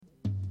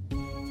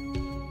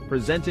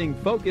presenting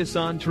Focus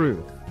on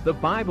Truth, the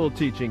Bible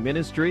teaching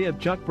ministry of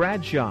Chuck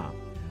Bradshaw.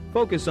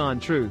 Focus on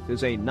Truth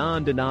is a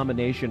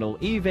non-denominational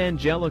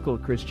evangelical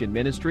Christian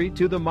ministry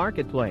to the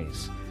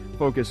marketplace.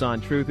 Focus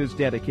on Truth is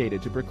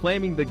dedicated to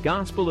proclaiming the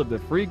gospel of the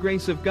free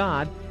grace of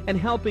God and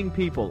helping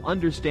people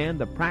understand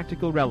the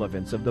practical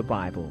relevance of the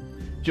Bible.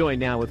 Join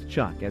now with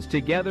Chuck as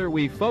together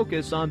we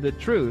focus on the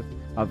truth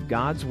of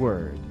God's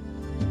Word.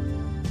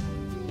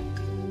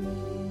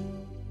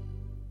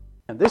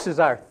 And this is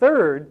our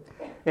third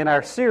in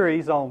our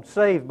series on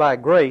Saved by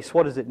Grace.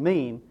 What does it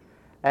mean?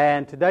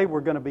 And today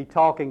we're going to be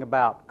talking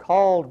about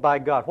called by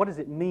God. What does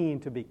it mean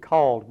to be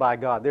called by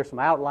God? There's some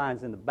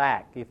outlines in the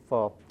back if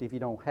you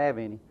don't have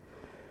any.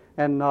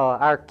 And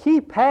our key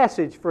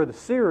passage for the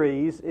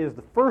series is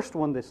the first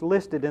one that's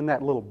listed in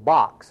that little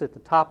box at the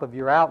top of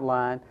your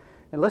outline.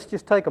 And let's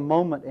just take a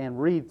moment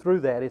and read through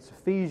that. It's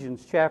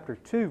Ephesians chapter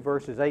 2,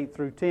 verses 8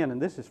 through 10,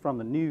 and this is from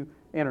the New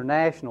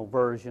International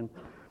Version,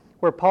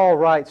 where Paul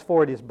writes,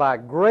 "For it is by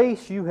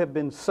grace you have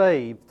been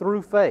saved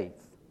through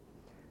faith.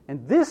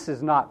 And this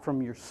is not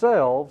from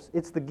yourselves,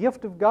 it's the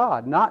gift of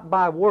God, not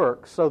by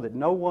works, so that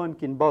no one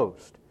can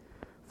boast.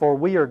 For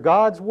we are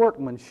God's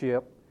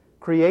workmanship,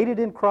 created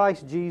in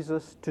Christ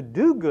Jesus to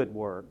do good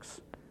works,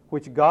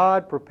 which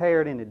God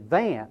prepared in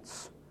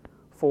advance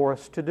for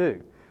us to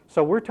do."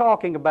 So we're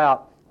talking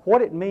about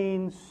what it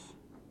means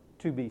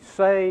to be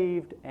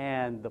saved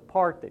and the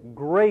part that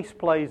grace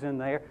plays in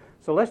there.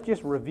 So let's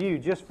just review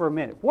just for a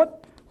minute.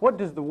 What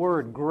does the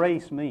word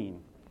grace mean?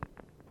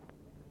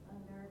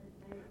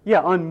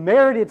 Yeah,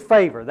 unmerited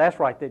favor. That's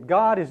right, that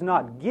God is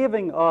not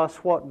giving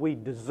us what we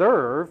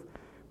deserve,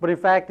 but in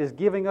fact is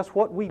giving us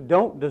what we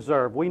don't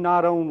deserve. We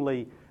not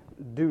only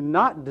do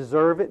not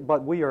deserve it,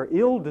 but we are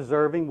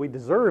ill-deserving. We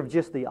deserve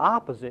just the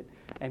opposite.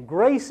 And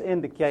grace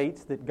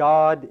indicates that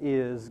God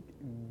is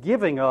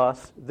giving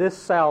us this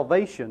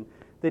salvation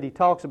that he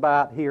talks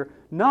about here,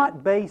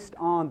 not based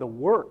on the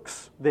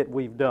works that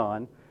we've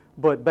done,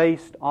 but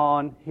based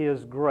on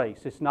his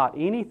grace. It's not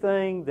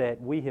anything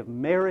that we have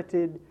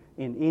merited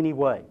in any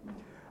way.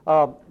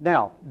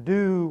 Now,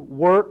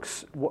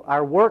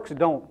 our works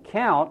don't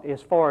count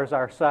as far as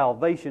our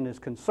salvation is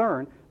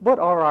concerned, but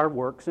are our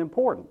works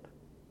important?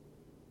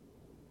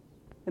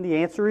 And the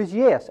answer is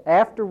yes.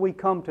 After we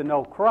come to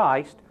know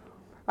Christ,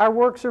 our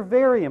works are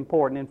very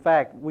important. In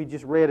fact, we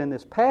just read in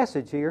this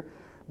passage here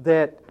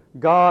that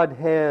God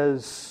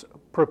has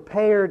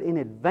prepared in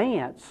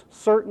advance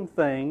certain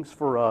things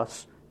for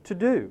us to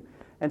do.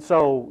 And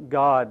so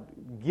God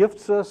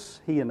gifts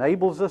us, he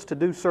enables us to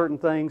do certain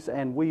things,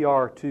 and we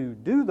are to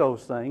do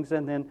those things,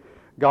 and then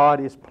God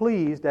is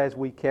pleased as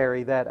we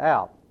carry that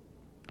out.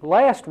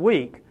 Last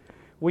week,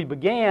 we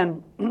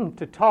began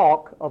to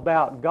talk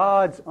about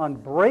God's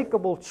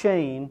unbreakable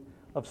chain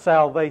of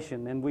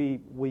salvation, and we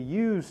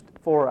used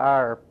for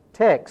our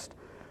text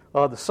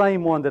the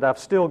same one that I've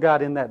still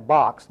got in that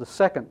box, the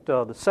second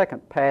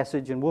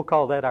passage, and we'll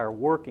call that our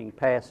working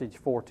passage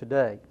for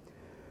today.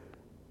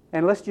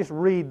 And let's just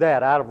read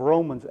that out of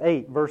Romans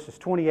 8, verses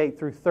 28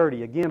 through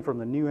 30, again from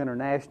the New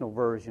International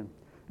Version.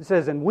 It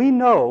says, "And we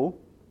know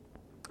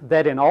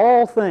that in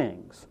all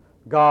things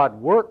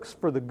God works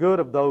for the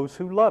good of those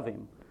who love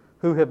him,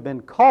 who have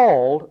been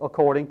called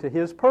according to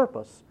his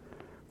purpose.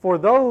 For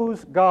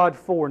those God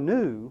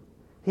foreknew,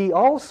 he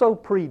also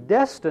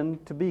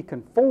predestined to be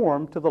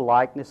conformed to the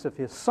likeness of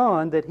his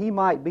Son, that he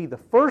might be the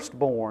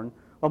firstborn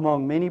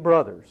among many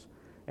brothers.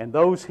 And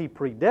those he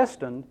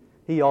predestined,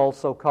 he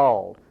also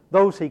called.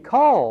 Those he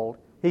called,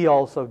 he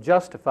also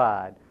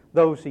justified.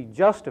 Those he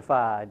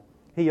justified,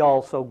 he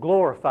also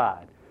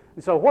glorified."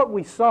 And so what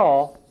we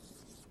saw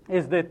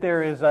is that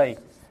there is a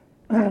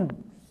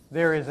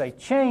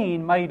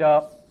chain made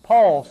up,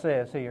 Paul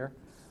says here,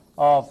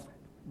 of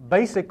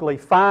basically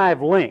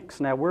 5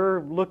 links. Now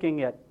we're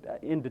looking at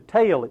in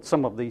detail at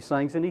some of these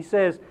things, and he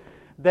says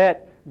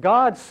that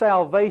God's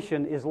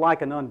salvation is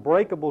like an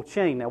unbreakable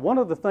chain. Now one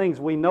of the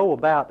things we know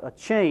about a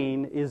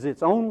chain is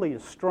it's only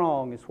as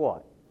strong as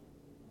what?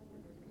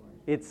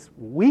 Its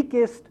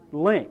weakest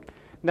link.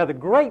 Now the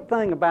great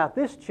thing about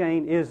this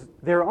chain is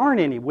there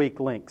aren't any weak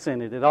links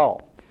in it at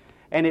all.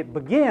 And it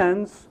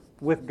begins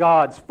with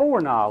God's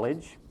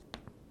foreknowledge.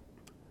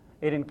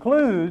 It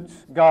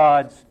includes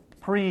God's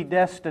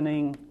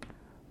predestining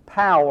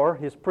power,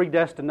 his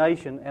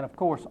predestination, and of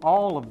course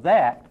all of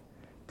that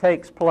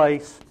takes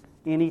place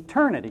in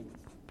eternity.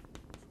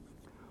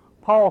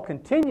 Paul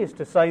continues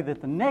to say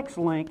that the next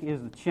link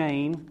is the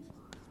chain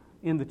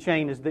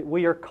is that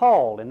we are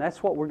called, and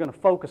that's what we're going to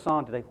focus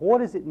on today. What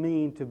does it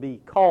mean to be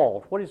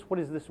called? What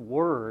is this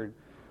word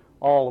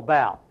all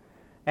about?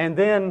 And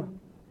then,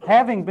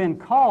 having been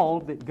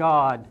called, that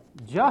God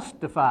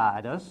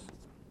justified us,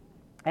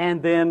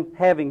 and then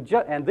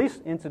and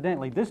this,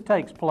 incidentally, this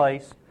takes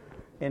place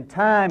in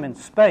time and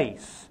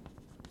space.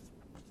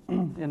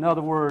 In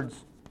other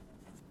words,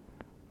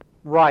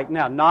 right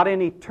now, not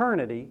in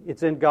eternity.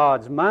 It's in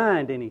God's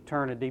mind in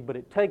eternity, but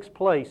it takes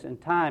place in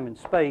time and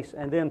space.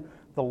 And then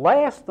the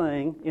last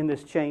thing in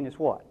this chain is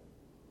what?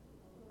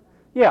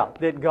 Yeah,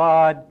 that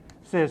God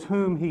says,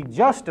 whom he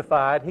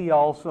justified, he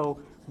also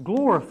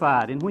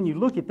glorified. And when you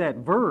look at that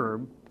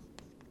verb,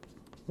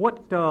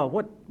 what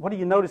do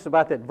you notice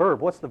about that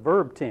verb? What's the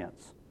verb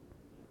tense?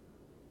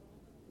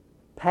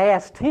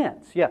 Past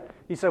tense. Yeah.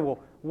 You say, well,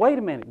 wait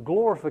a minute.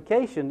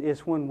 Glorification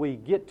is when we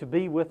get to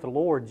be with the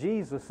Lord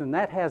Jesus, and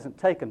that hasn't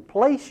taken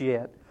place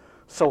yet.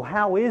 So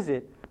how is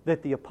it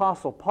that the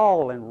Apostle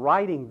Paul, in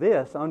writing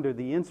this under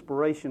the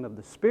inspiration of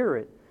the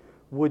Spirit,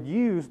 would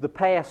use the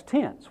past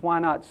tense? Why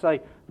not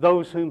say,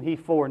 those whom He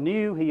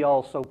foreknew, He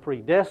also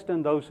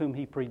predestined. Those whom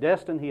He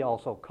predestined, He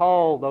also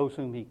called. Those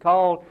whom He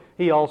called,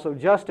 He also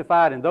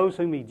justified. And those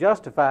whom He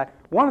justified,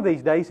 one of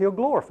these days He'll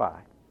glorify.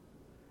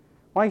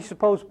 Why do you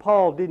suppose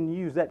Paul didn't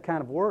use that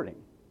kind of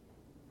wording?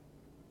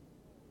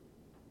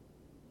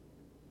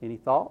 Any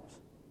thoughts?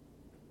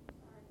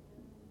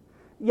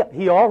 Yeah,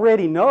 he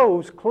already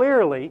knows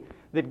clearly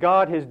that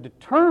God has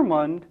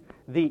determined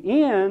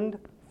the end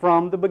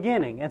from the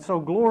beginning. And so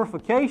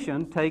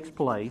glorification takes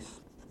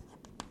place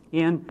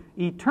in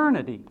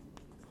eternity.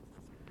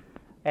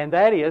 And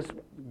that is,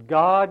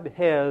 God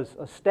has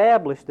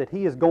established that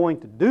He is going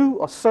to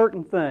do a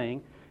certain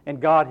thing,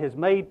 and God has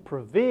made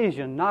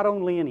provision not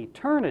only in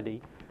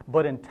eternity,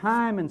 but in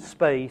time and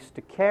space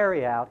to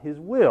carry out His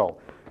will.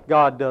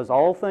 God does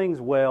all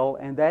things well,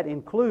 and that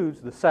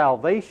includes the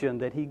salvation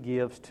that He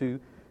gives to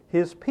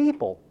His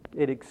people.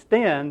 It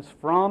extends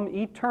from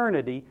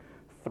eternity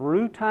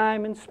through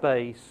time and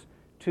space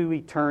to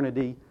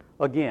eternity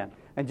again.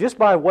 And just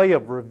by way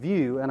of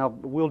review, and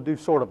we'll do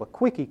sort of a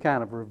quickie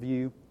kind of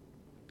review,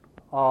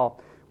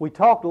 we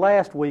talked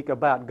last week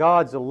about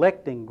God's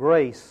electing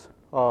grace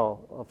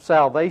of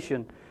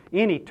salvation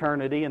in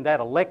eternity, and that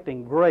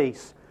electing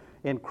grace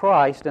in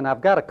Christ. And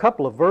I've got a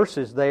couple of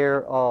verses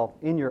there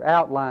in your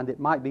outline that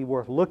might be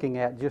worth looking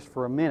at just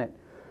for a minute.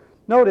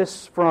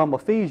 Notice from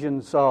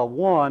Ephesians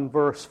 1,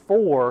 verse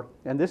 4,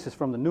 and this is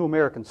from the New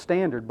American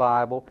Standard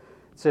Bible,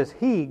 it says,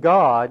 He,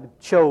 God,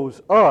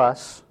 chose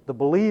us, the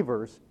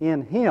believers,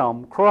 in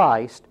Him,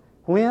 Christ,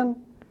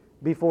 when?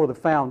 Before the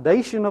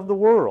foundation of the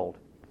world.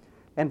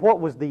 And what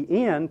was the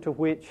end to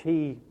which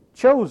He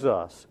chose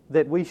us?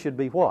 That we should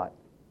be what?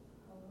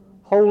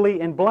 Holy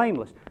and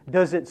blameless.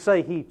 Does it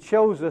say He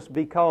chose us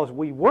because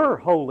we were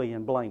holy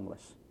and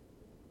blameless?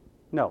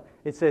 No.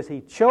 It says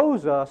He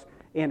chose us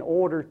in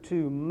order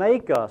to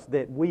make us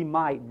that we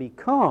might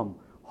become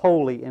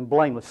holy and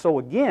blameless. So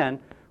again,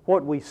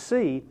 what we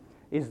see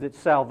is that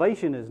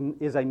salvation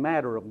is a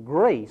matter of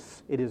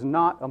grace. It is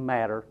not a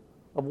matter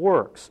of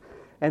works.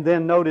 And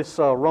then notice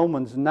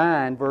Romans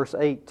 9, verse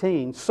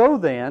 18. So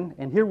then,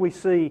 and here we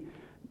see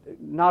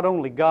not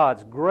only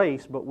God's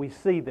grace, but we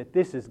see that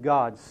this is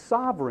God's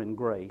sovereign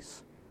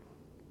grace.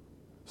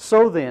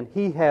 So then,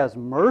 He has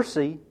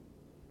mercy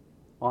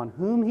on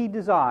whom He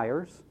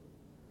desires,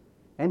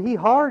 and He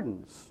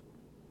hardens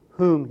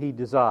whom He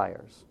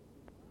desires.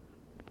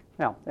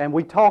 Now, and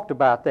we talked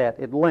about that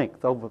at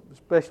length,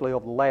 especially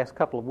over the last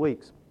couple of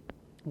weeks.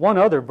 One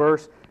other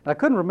verse, and I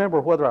couldn't remember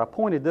whether I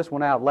pointed this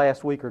one out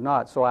last week or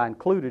not, so I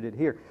included it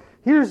here.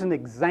 Here's an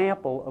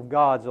example of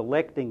God's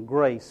electing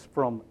grace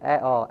from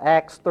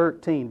Acts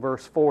 13,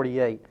 verse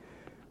 48.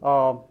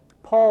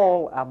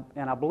 Paul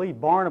and I believe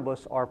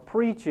Barnabas are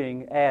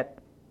preaching at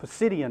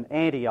Pisidian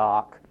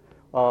Antioch,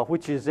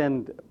 which is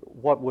in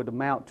what would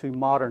amount to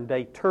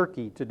modern-day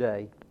Turkey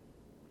today.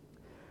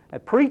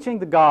 And preaching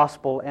the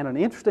gospel, and an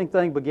interesting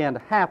thing began to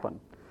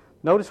happen.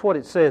 Notice what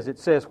it says. It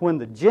says, when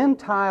the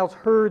Gentiles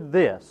heard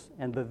this,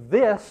 and the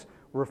this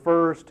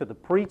refers to the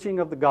preaching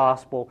of the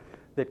gospel,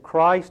 that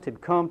Christ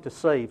had come to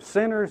save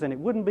sinners, and it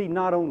wouldn't be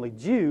not only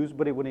Jews,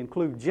 but it would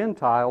include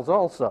Gentiles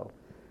also.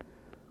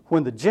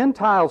 When the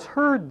Gentiles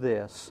heard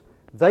this,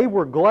 they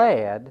were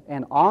glad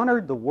and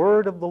honored the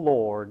word of the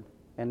Lord.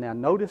 And now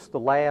notice the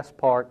last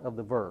part of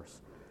the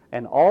verse.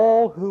 And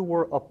all who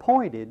were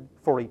appointed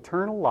for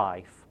eternal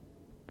life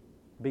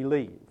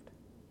believed.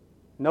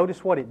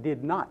 Notice what it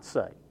did not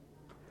say.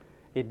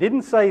 It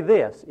didn't say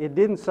this. It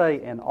didn't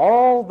say, and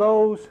all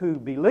those who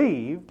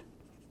believed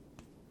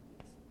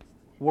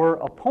were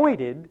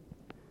appointed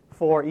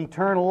for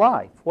eternal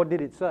life. What did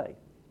it say?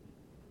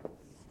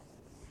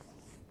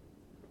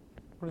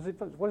 What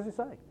does it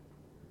say?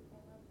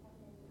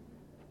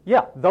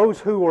 Yeah, those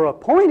who were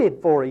appointed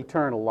for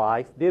eternal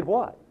life did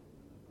what?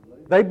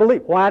 They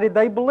believed. Why did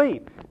they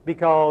believe?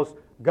 Because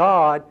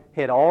God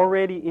had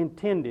already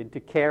intended to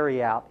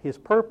carry out His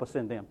purpose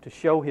in them, to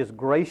show His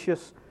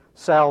gracious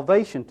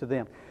salvation to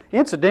them.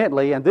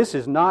 Incidentally, and this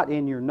is not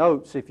in your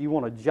notes, if you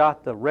want to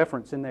jot the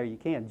reference in there, you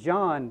can.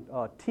 John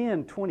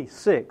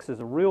 10:26 is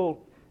a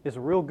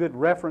real good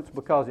reference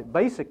because it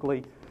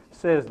basically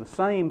says the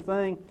same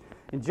thing.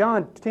 In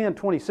John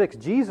 10:26,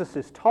 Jesus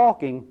is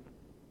talking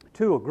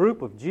to a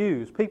group of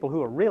Jews, people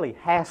who are really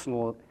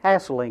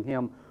hassling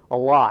Him a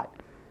lot.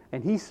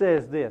 And He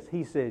says this,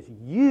 He says,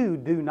 you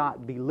do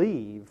not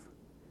believe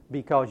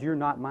because you're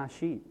not my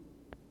sheep.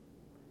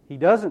 He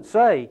doesn't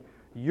say,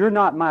 you're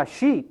not my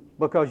sheep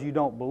because you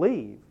don't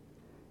believe.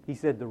 He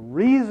said, the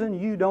reason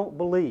you don't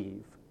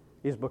believe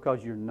is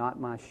because you're not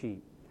my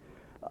sheep.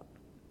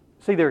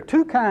 See, there are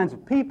two kinds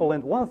of people,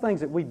 and one of the things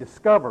that we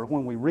discover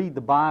when we read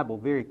the Bible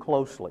very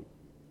closely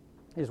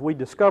is we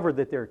discovered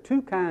that there are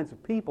two kinds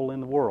of people in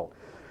the world.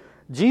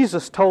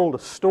 Jesus told a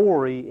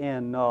story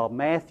in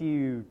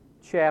Matthew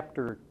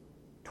chapter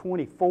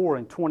 24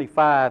 and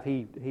 25.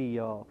 He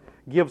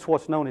gives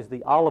what's known as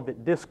the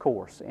Olivet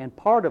Discourse. And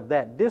part of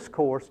that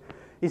discourse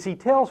is he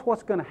tells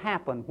what's going to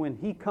happen when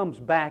he comes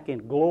back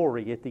in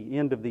glory at the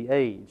end of the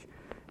age.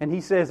 And he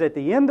says at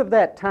the end of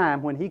that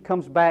time, when he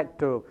comes back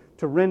to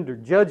render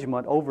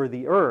judgment over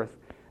the earth,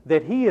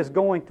 that he is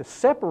going to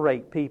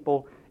separate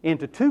people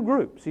into two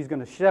groups. He's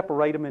going to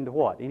separate them into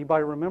what?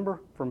 Anybody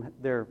remember from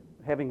their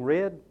having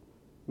read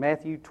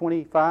Matthew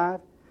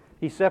 25?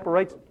 He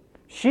separates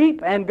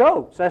sheep and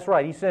goats. That's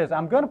right. He says,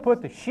 I'm going to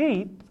put the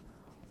sheep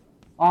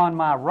on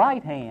my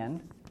right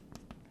hand,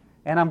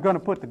 and I'm going to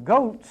put the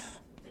goats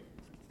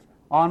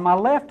on my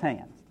left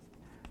hand.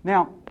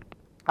 Now,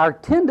 our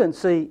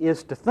tendency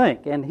is to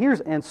think,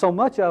 and so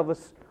many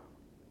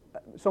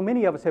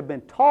of us have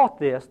been taught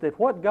this, that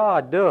what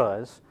God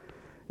does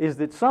is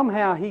that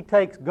somehow He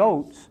takes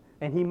goats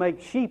and He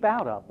makes sheep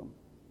out of them.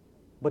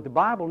 But the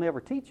Bible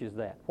never teaches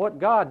that. What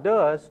God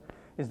does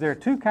is there are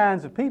two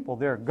kinds of people.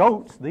 There are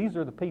goats. These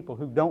are the people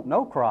who don't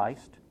know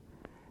Christ.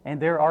 And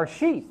there are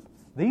sheep.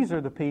 These are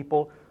the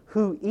people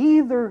who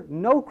either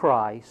know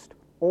Christ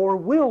or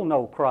will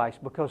know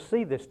Christ. Because,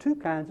 see, there's two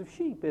kinds of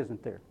sheep,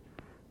 isn't there?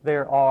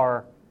 There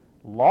are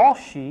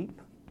lost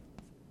sheep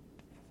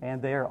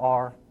and there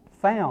are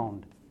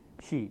found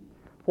sheep.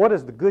 What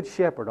does the Good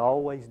Shepherd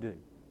always do?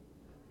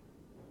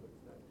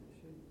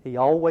 He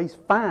always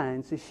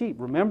finds his sheep.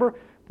 Remember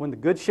when the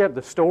Good Shepherd,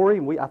 the story,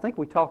 and I think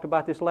we talked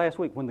about this last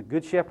week, when the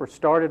Good Shepherd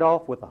started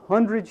off with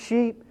 100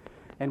 sheep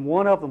and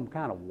one of them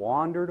kind of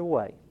wandered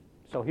away.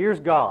 So here's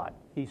God.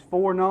 He's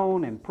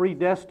foreknown and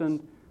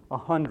predestined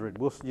 100.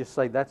 We'll just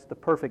say that's the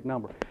perfect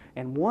number.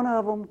 And one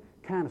of them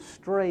kind of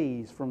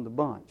strays from the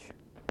bunch.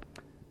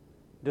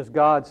 Does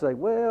God say,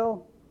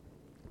 well,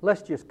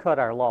 let's just cut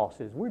our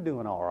losses. We're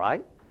doing all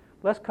right.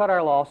 Let's cut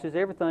our losses.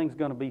 Everything's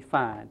going to be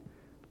fine.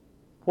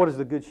 What does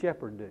the Good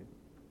Shepherd do?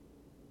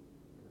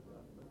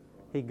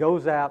 He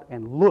goes out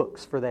and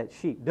looks for that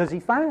sheep. Does he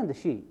find the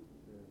sheep?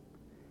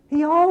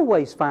 He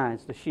always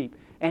finds the sheep.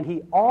 And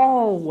he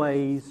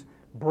always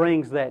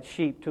brings that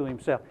sheep to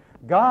himself.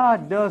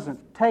 God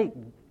doesn't take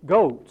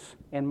goats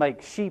and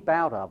make sheep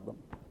out of them.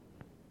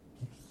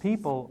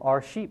 People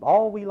are sheep.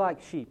 All we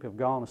like sheep have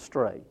gone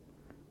astray,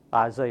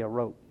 Isaiah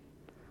wrote.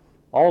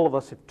 All of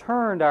us have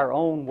turned our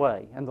own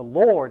way, and the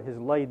Lord has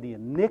laid the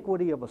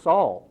iniquity of us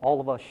all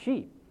of us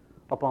sheep,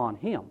 upon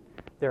Him.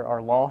 There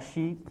are lost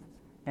sheep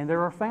and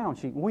there are found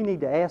sheep. We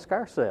need to ask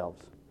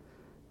ourselves,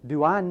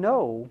 do I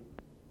know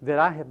that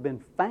I have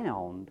been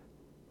found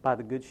by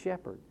the Good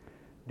Shepherd?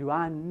 Do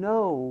I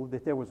know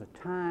that there was a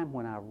time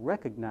when I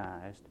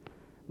recognized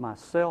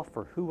myself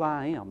for who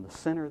I am, the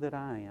sinner that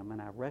I am,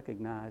 and I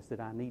recognized that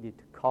I needed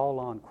to call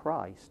on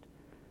Christ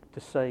to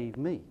save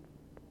me?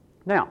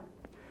 Now,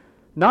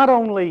 not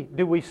only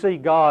do we see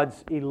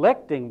God's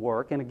electing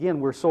work, and again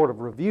we're sort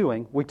of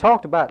reviewing, we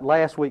talked about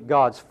last week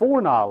God's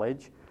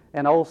foreknowledge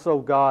and also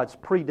God's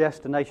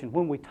predestination.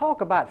 When we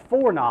talk about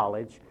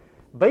foreknowledge,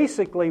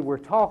 basically we're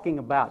talking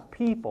about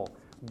people.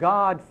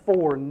 God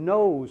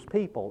foreknows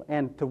people,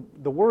 and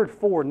the word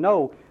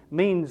foreknow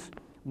means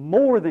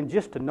more than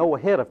just to know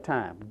ahead of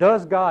time.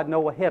 Does God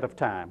know ahead of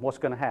time what's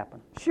going to happen?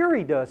 Sure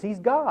He does. He's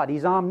God.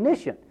 He's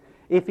omniscient.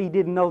 If He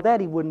didn't know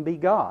that, He wouldn't be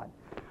God.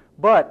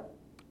 But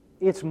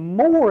it's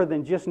more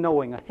than just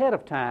knowing ahead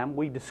of time.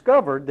 We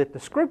discovered that the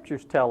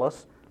Scriptures tell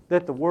us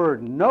that the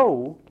word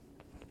know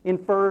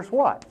infers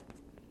what?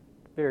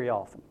 Very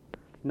often.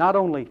 Not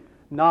only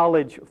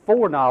knowledge,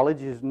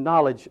 foreknowledge is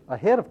knowledge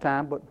ahead of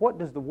time, but what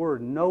does the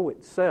word know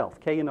itself,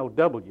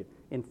 K-N-O-W,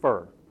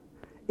 infer?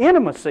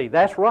 Intimacy,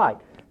 that's right.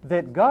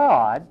 That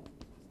God,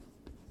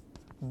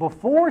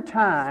 before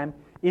time,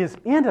 is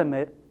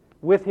intimate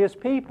with His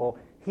people.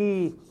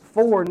 He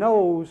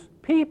foreknows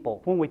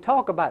people. When we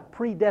talk about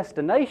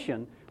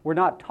predestination, we're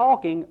not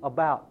talking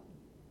about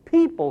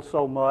people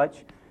so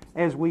much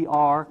as we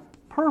are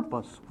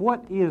purpose.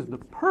 What is the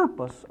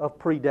purpose of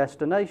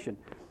predestination?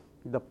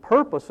 The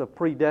purpose of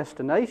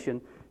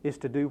predestination is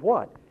to do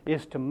what?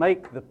 Is to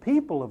make the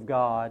people of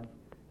God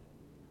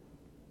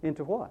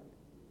into what?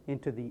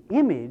 Into the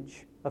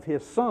image of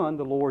His Son,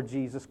 the Lord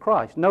Jesus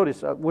Christ.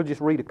 Notice, we'll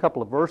just read a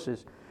couple of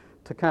verses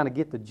to kind of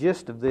get the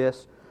gist of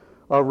this.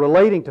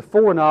 Relating to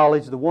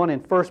foreknowledge, the one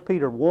in 1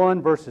 Peter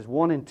 1, verses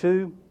 1 and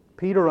 2.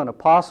 Peter, an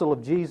apostle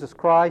of Jesus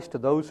Christ, to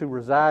those who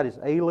reside as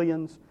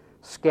aliens,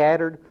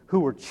 scattered,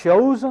 who were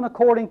chosen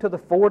according to the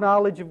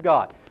foreknowledge of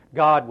God.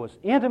 God was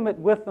intimate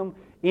with them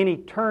in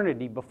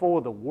eternity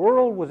before the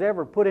world was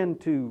ever put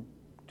into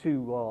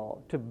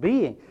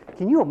being.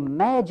 Can you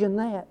imagine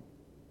that?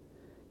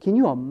 Can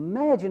you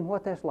imagine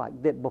what that's like?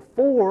 That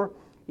before,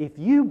 if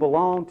you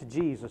belong to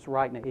Jesus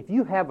right now, if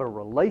you have a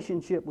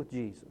relationship with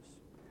Jesus,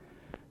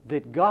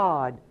 that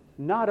God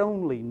not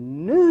only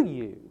knew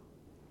you,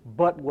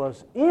 but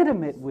was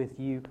intimate with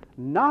you,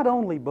 not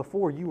only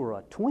before you were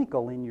a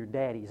twinkle in your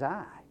daddy's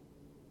eye,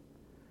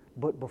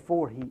 but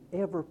before He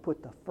ever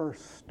put the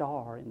first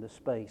star into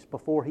space,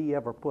 before He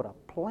ever put a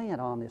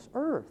plant on this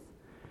earth.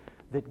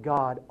 that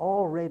God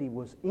already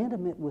was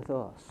intimate with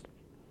us,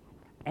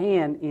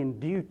 and in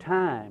due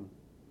time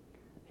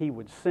He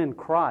would send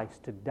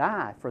Christ to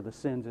die for the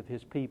sins of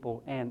His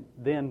people, and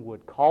then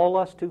would call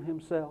us to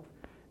Himself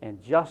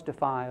and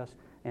justify us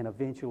and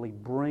eventually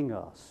bring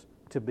us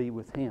to be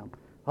with Him.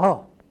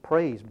 Oh,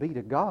 praise be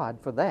to God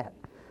for that.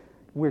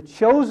 We're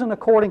chosen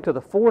according to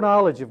the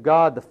foreknowledge of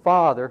God the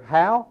Father.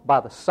 How? By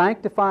the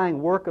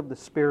sanctifying work of the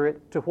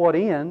Spirit. To what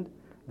end?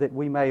 That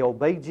we may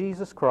obey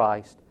Jesus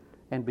Christ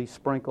and be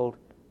sprinkled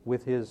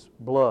with His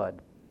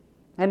blood.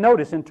 And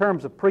notice, in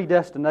terms of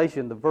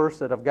predestination, the verse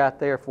that I've got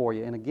there for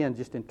you, and again,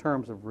 just in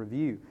terms of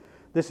review,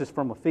 this is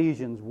from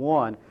Ephesians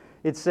 1.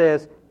 It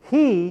says,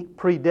 He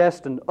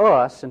predestined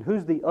us, and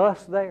who's the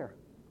us there?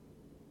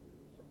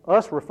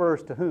 Us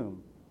refers to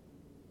whom?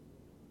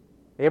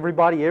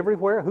 Everybody,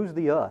 everywhere? Who's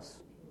the us?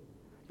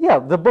 Yeah,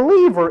 the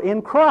believer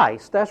in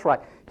Christ. That's right.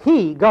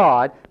 He,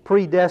 God,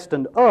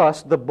 predestined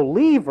us, the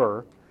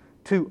believer,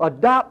 to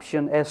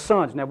adoption as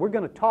sons. Now, we're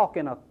going to talk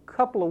in a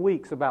couple of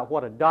weeks about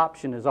what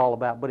adoption is all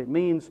about, but it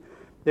means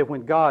that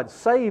when God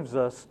saves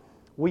us,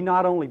 we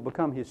not only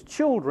become His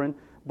children,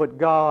 but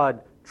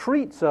God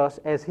treats us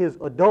as His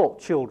adult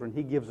children.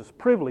 He gives us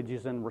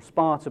privileges and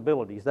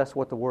responsibilities. That's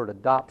what the word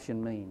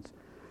adoption means.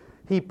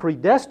 He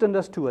predestined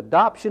us to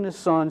adoption as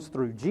sons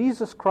through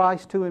Jesus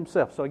Christ to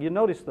Himself. So you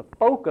notice the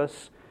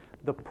focus,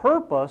 the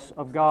purpose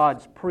of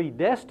God's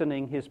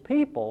predestining His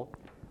people,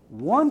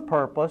 one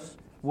purpose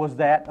was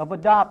that of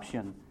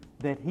adoption,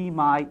 that He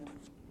might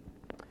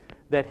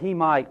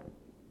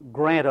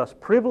grant us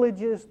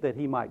privileges, that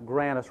He might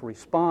grant us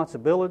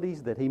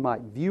responsibilities, that He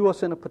might view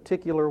us in a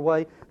particular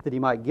way, that He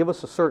might give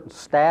us a certain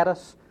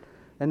status.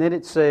 And then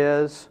it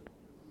says,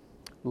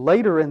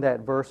 later in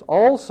that verse,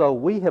 also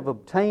we have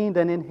obtained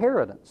an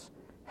inheritance,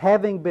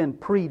 having been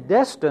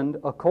predestined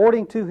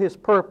according to His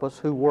purpose,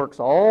 who works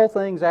all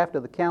things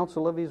after the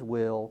counsel of His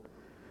will,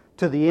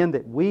 to the end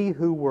that we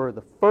who were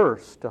the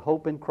first to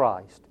hope in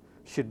Christ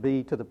should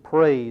be to the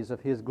praise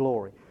of His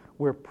glory.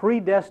 We're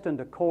predestined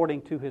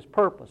according to His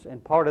purpose,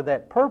 and part of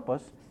that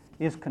purpose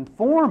is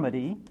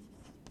conformity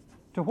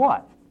to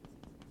what?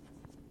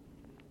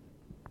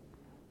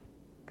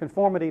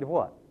 Conformity to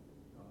what?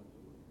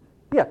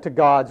 Yeah, to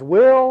God's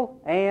will,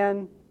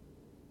 and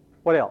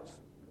what else?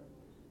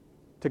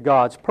 To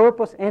God's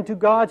purpose and to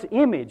God's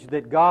image,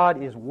 that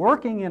God is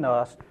working in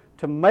us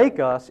to make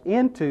us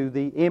into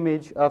the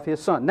image of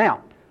His Son.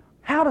 Now,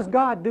 how does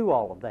God do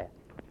all of that?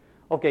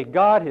 Okay,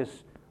 God has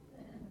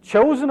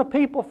chosen a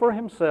people for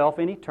Himself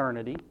in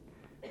eternity.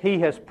 He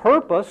has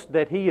purposed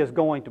that He is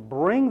going to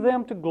bring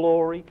them to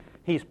glory.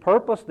 He's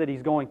purposed that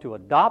He's going to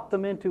adopt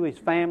them into His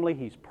family.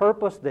 He's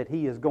purposed that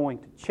He is going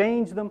to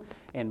change them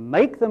and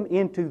make them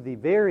into the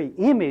very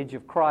image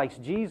of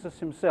Christ Jesus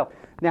Himself.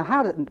 Now,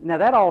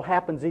 that all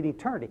happens in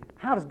eternity.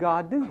 How does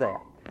God do that?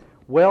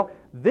 Well,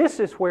 this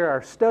is where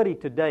our study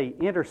today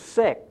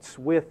intersects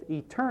with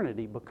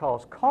eternity,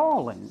 because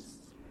calling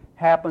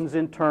happens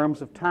in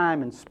terms of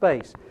time and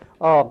space.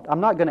 I'm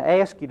not going to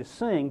ask you to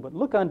sing, but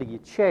look under your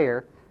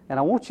chair, and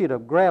I want you to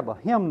grab a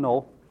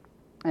hymnal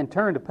and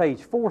turn to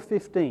page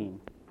 415.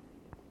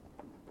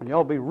 And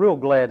y'all be real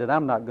glad that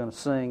I'm not going to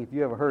sing if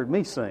you ever heard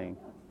me sing.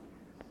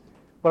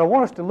 But I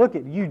want us to look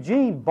at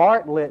Eugene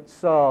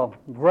Bartlett's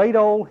great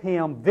old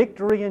hymn,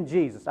 Victory in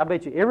Jesus. I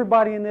bet you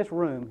everybody in this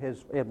room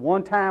has, at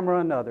one time or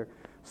another,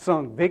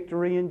 sung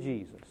Victory in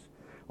Jesus.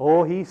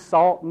 Oh, He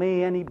sought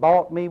me and He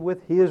bought me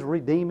with His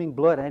redeeming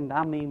blood. And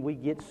I mean, we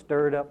get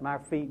stirred up and our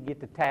feet get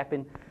to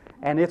tapping.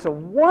 And it's a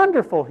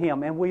wonderful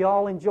hymn, and we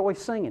all enjoy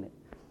singing it.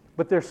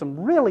 But there's some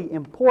really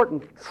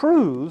important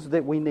truths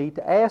that we need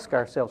to ask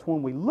ourselves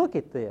when we look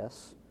at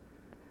this.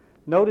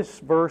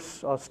 Notice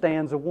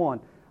stanza 1.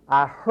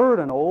 I heard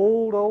an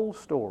old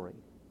story.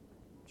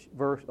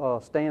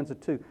 Stanza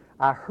 2.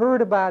 I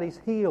heard about His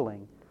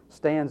healing.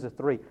 Stanza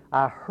 3.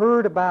 I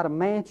heard about a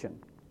mansion.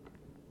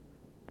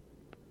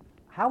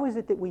 How is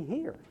it that we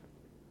hear?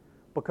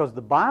 Because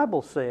the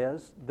Bible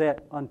says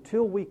that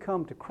until we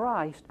come to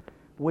Christ,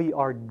 we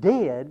are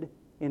dead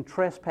in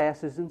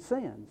trespasses and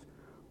sins.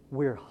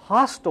 We're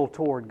hostile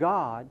toward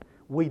God.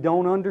 We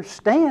don't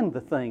understand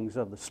the things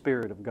of the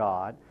Spirit of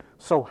God.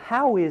 So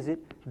how is it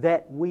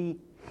that we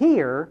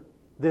hear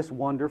this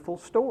wonderful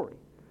story?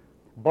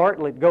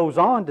 Bartlett goes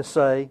on to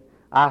say,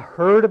 I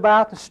heard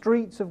about the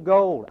streets of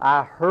gold.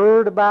 I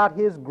heard about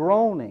His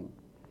groaning.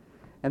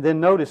 And then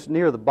notice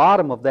near the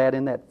bottom of that,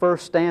 in that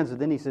first stanza,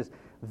 then he says,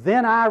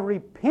 then I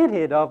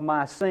repented of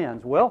my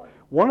sins. Well,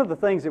 one of the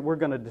things that we're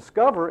going to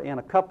discover in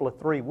a couple of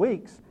 3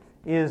 weeks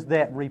is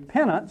that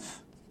repentance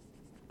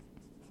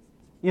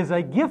is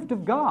a gift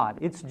of God.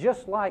 It's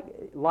just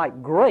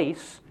like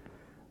grace.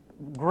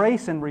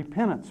 Grace and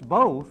repentance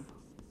both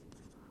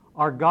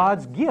are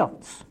God's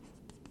gifts.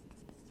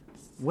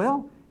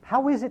 Well,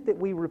 how is it that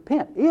we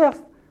repent? If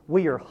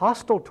we are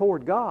hostile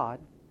toward God,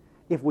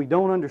 if we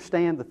don't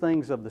understand the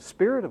things of the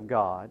Spirit of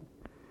God,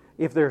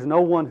 if there's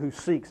no one who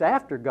seeks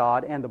after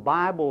God, and the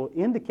Bible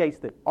indicates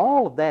that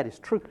all of that is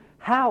true,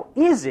 how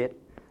is it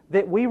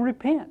that we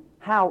repent?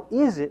 how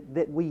is it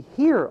that we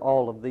hear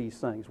all of these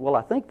things? Well,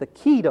 I think the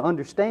key to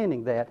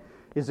understanding that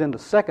is in the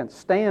second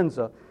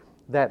stanza,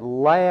 that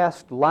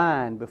last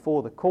line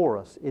before the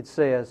chorus. It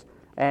says,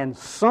 "And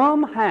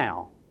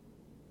somehow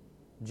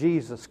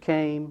Jesus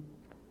came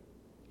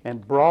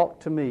and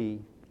brought to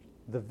me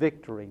the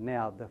victory."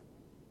 Now, the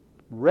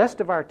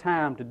rest of our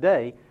time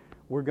today,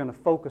 we're going to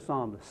focus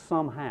on the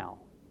somehow.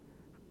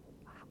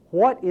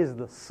 What is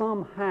the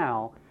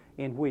somehow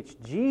in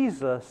which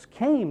Jesus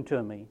came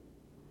to me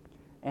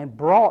and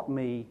brought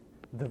me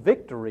the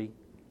victory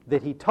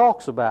that he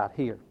talks about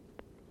here?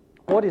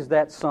 What is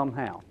that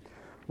somehow?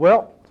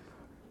 Well,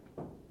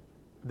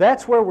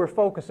 that's where we're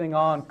focusing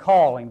on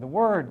calling. The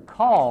word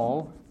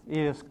call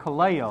is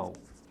kaleo.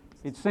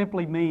 It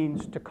simply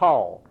means to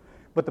call.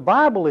 But the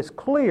Bible is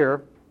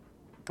clear,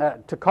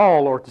 to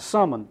call or to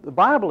summon. The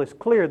Bible is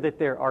clear that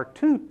there are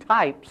two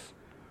types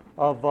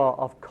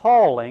of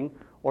calling,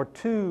 or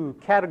two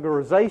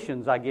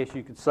categorizations, I guess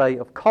you could say,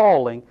 of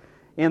calling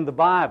in the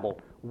Bible.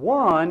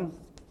 One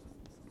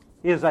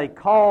is a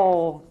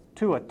call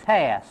to a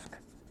task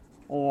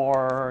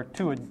or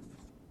to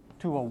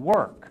a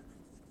work.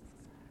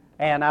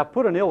 And I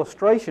put an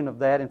illustration of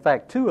that, in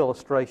fact, two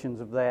illustrations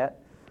of that,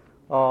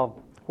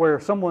 where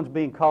someone's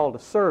being called to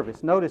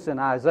service. Notice in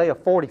Isaiah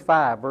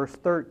 45, verse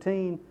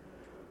 13,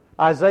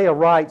 Isaiah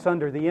writes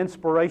under the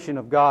inspiration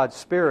of God's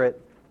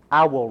Spirit,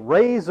 "I will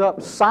raise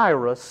up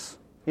Cyrus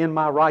in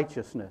my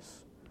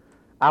righteousness.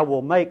 I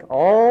will make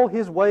all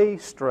his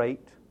ways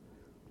straight.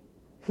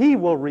 He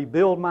will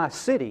rebuild my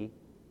city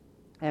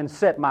and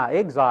set my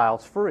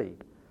exiles free,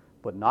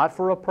 but not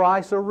for a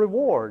price or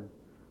reward,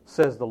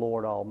 says the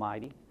Lord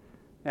Almighty."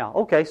 Now,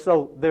 okay,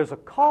 so there's a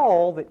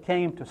call that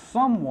came to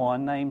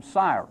someone named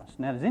Cyrus.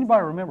 Now, does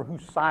anybody remember who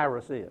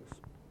Cyrus is?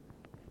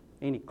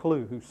 Any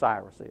clue who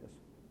Cyrus is?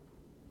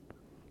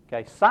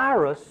 Okay,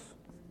 Cyrus,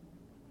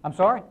 I'm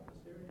sorry?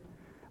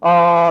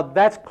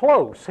 That's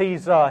close.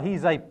 He's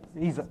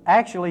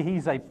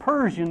actually a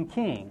Persian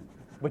king,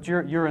 but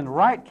you're in the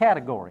right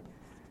category.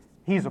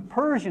 He's a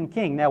Persian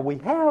king. Now we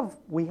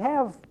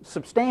have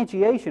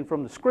substantiation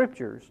from the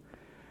Scriptures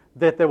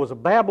that there was a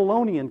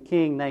Babylonian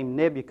king named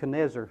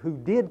Nebuchadnezzar who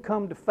did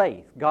come to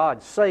faith.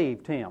 God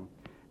saved him,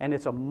 and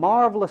it's a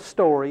marvelous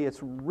story.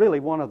 It's really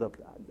one of the,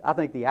 I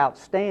think, the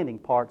outstanding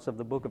parts of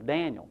the book of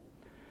Daniel.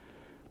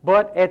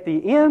 But at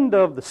the end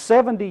of the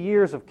 70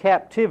 years of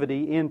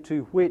captivity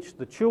into which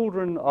the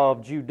children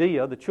of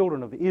Judea, the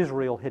children of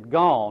Israel, had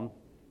gone,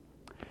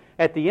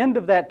 at the end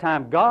of that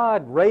time,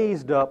 God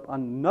raised up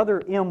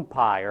another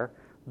empire,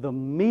 the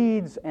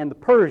Medes and the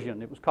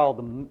Persian. It was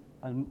called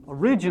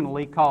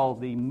originally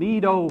called the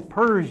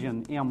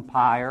Medo-Persian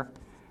Empire,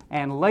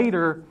 and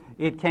later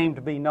it came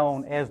to be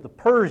known as the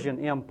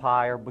Persian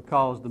Empire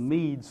because the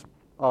Medes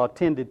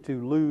tended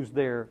to lose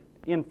their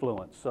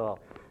influence.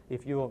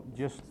 If you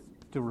just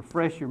to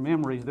refresh your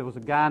memories, there was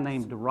a guy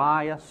named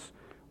Darius,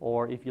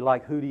 or if you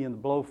like Hootie and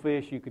the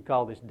Blowfish, you could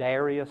call this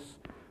Darius,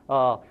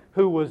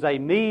 who was a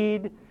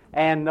Mede,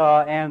 and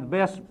the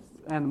best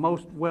and the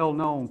most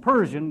well-known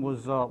Persian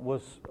was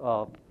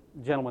a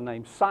gentleman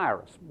named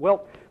Cyrus.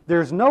 Well,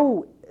 there's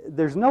no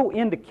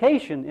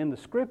indication in the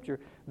Scripture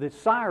that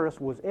Cyrus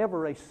was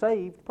ever a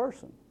saved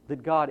person,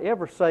 that God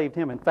ever saved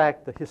him. In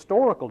fact, the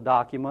historical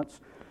documents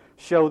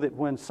show that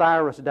when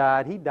Cyrus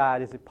died, he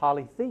died as a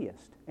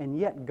polytheist. And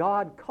yet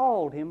God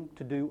called him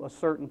to do a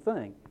certain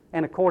thing.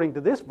 And according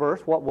to this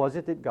verse, what was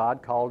it that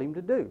God called him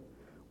to do?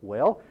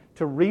 Well,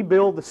 to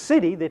rebuild the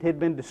city that had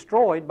been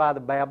destroyed by the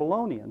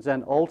Babylonians.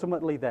 And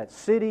ultimately that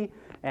city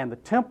and the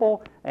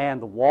temple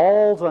and the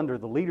walls under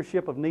the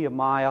leadership of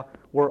Nehemiah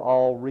were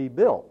all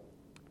rebuilt.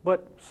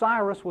 But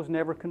Cyrus was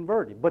never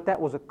converted. But that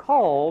was a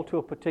call to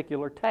a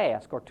particular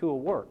task or to a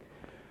work.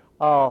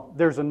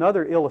 There's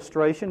another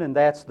illustration, and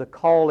that's the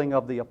calling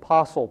of the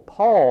Apostle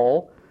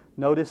Paul.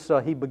 Notice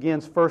he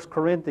begins 1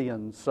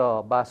 Corinthians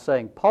by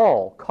saying,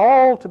 Paul,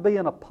 called to be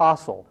an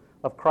apostle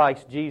of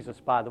Christ Jesus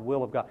by the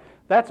will of God.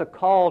 That's a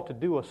call to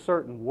do a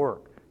certain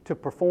work, to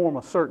perform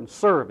a certain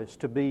service,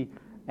 to be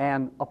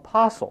an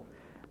apostle.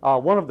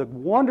 One of the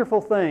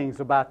wonderful things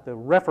about the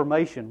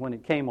Reformation when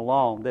it came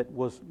along that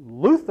was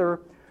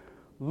Luther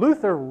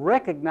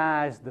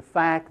recognized the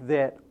fact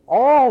that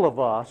all of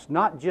us,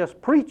 not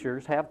just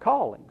preachers, have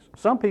callings.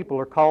 Some people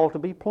are called to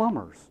be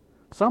plumbers.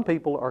 Some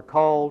people are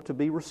called to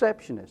be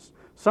receptionists.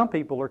 Some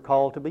people are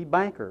called to be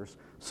bankers.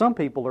 Some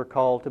people are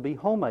called to be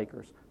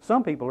homemakers.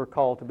 Some people are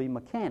called to be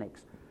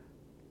mechanics.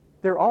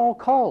 They're all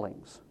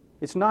callings.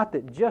 It's not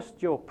that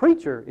just your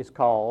preacher is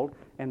called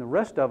and the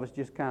rest of us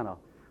just kind of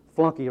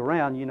flunky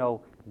around,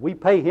 we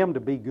pay him to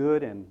be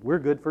good and we're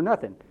good for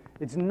nothing.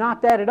 It's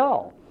not that at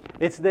all.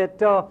 It's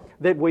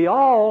that we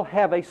all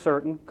have a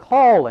certain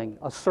calling,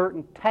 a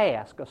certain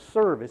task, a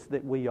service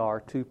that we are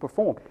to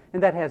perform.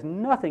 And that has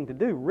nothing to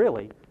do,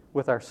 really,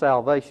 with our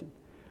salvation.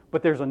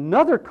 But there's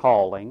another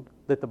calling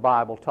that the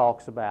Bible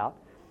talks about,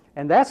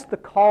 and that's the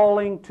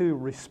calling to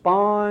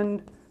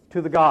respond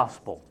to the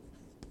gospel.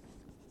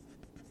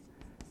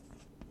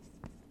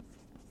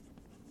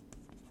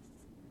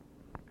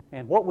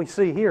 And what we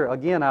see here,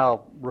 again,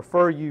 I'll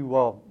refer you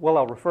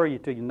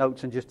to your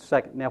notes in just a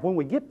second. Now, when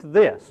we get to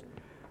this,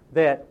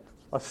 that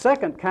a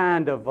second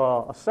kind of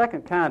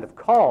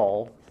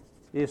call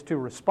is to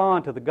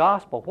respond to the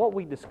gospel. What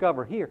we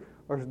discover here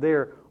is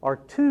there are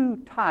two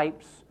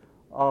types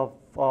of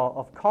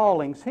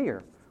callings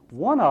here.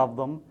 One of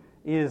them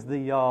is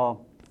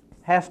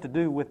has to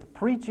do with the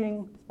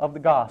preaching of the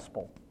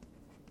gospel,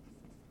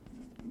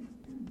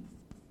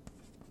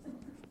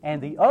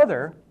 and the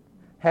other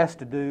has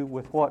to do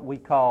with what we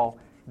call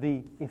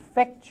the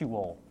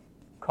effectual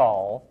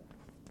call.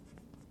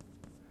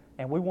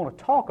 And we want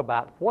to talk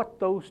about what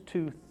those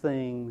two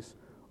things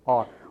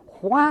are.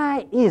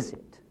 Why is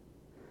it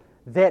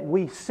that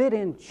we sit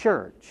in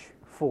church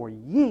for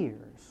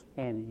years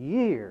and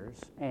years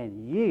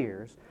and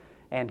years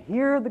and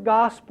hear the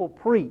gospel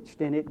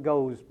preached, and it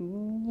goes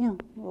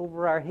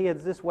over our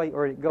heads this way,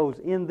 or it goes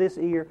in this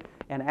ear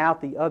and out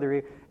the other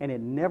ear, and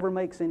it never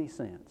makes any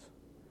sense?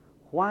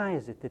 Why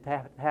is it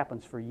that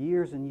happens for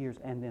years and years,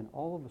 and then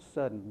all of a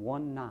sudden,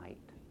 one night,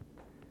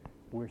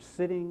 we're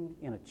sitting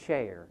in a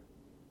chair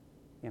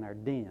in our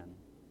den,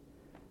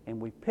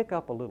 and we pick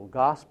up a little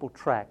gospel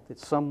tract that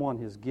someone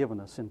has given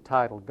us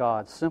entitled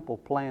God's Simple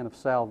Plan of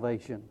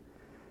Salvation,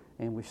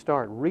 and we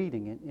start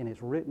reading it, and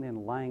it's written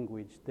in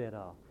language that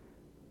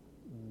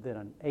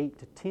an 8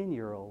 to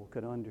 10-year-old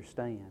could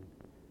understand,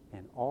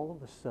 and all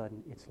of a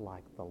sudden, it's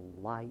like the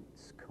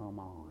lights come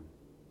on.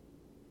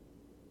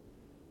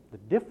 The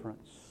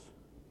difference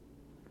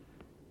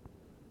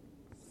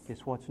is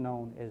what's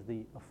known as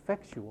the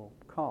effectual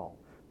call.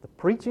 The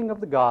preaching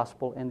of the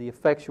gospel and the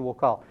effectual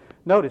call.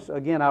 Notice,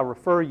 again, I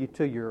refer you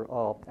to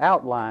your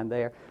outline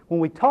there. When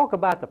we talk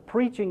about the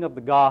preaching of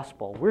the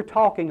gospel, we're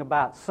talking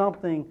about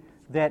something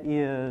that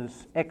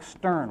is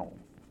external.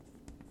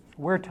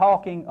 We're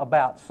talking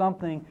about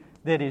something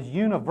that is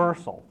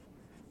universal.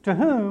 To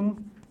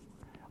whom,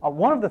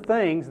 one of the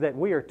things that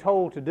we are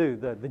told to do,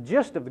 the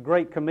gist of the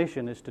Great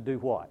Commission is to do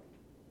what?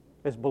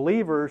 As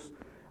believers,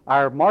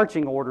 our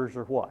marching orders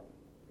are what?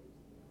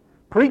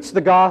 Preach the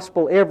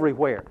gospel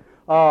everywhere.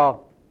 Are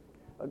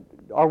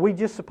we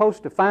just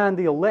supposed to find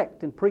the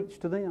elect and preach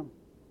to them?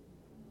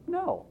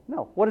 No.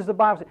 What does the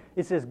Bible say?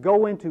 It says,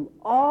 go into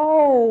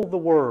all the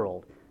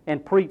world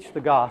and preach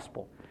the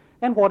gospel.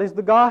 And what is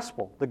the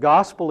gospel? The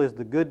gospel is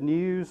the good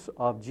news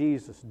of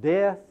Jesus'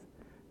 death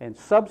and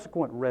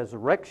subsequent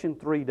resurrection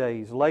 3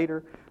 days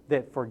later,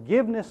 that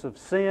forgiveness of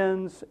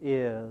sins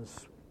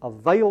is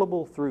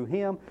available through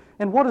Him.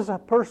 And what does a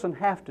person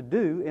have to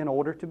do in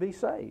order to be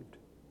saved?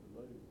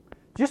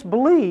 Just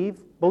believe.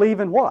 Believe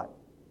in what?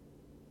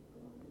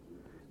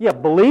 Yeah,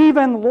 believe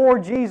in the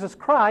Lord Jesus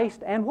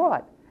Christ, and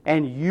what?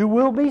 And you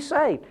will be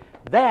saved.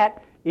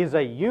 That is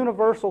a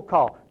universal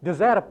call. Does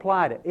that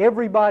apply to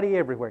everybody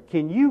everywhere?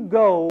 Can you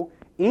go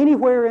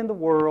anywhere in the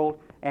world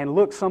and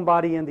look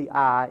somebody in the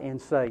eye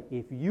and say,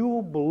 if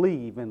you'll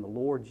believe in the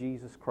Lord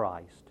Jesus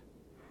Christ,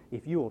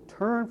 if you will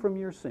turn from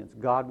your sins,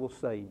 God will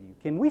save you?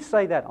 Can we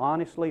say that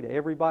honestly to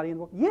everybody in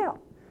the world? Yeah.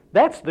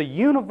 That's the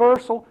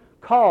universal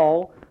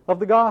call of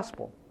the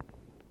gospel.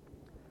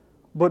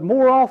 But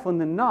more often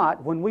than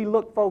not, when we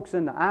look folks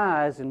in the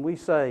eyes and we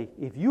say,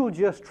 if you'll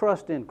just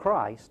trust in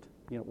Christ,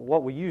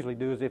 what we usually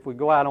do is if we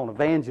go out on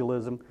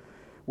evangelism,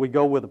 we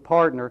go with a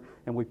partner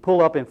and we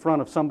pull up in front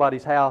of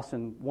somebody's house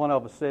and one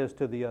of us says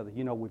to the other,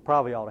 we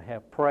probably ought to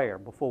have prayer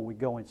before we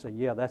go and say,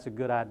 yeah, that's a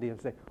good idea. And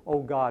say,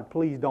 oh God,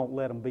 please don't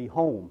let them be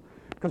home,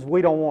 because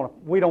we don't want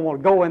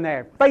to go in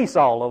there and face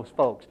all those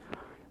folks.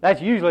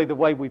 That's usually the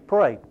way we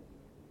pray.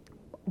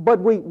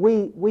 But we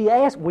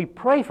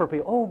pray for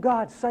people. Oh,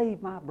 God,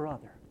 save my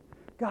brother.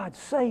 God,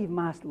 save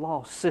my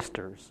lost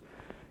sisters.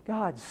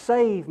 God,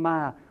 save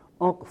my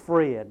Uncle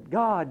Fred.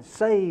 God,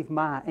 save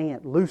my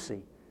Aunt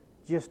Lucy.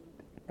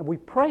 And we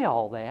pray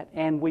all that,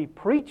 and we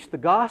preach the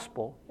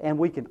gospel, and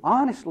we can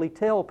honestly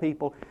tell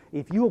people,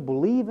 if you'll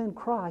believe in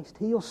Christ,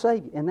 He'll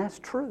save you. And that's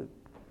true.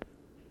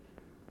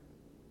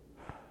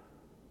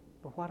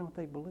 But why don't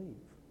they believe?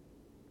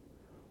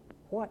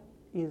 What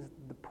is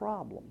the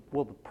problem?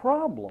 Well, the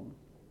problem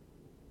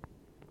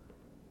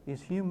is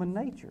human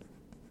nature.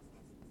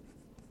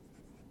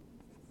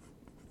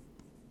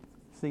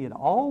 See, it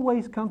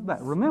always comes back.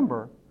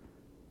 Remember,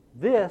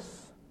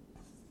 this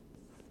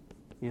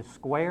is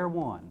square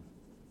one.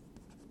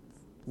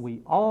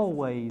 We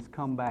always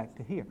come back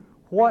to here.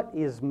 What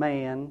is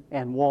man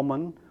and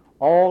woman,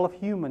 all of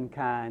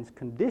humankind's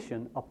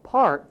condition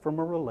apart from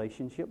a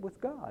relationship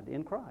with God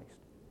in Christ?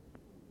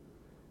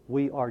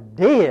 We are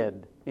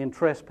dead in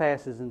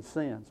trespasses and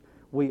sins.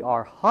 We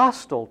are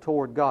hostile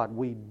toward God.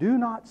 We do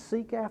not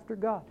seek after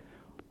God.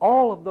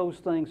 All of those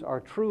things are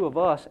true of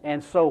us.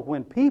 And so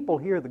when people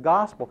hear the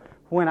gospel,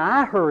 when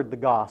I heard the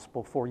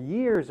gospel for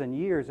years and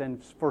years,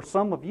 and for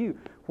some of you,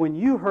 when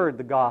you heard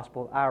the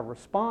gospel, our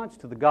response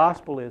to the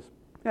gospel is,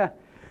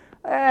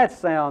 that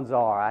sounds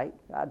all right.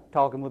 I was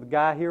talking with a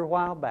guy here a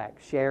while back,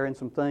 sharing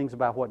some things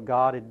about what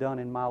God had done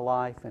in my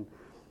life and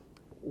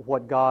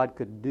what God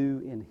could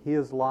do in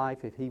his life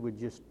if he would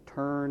just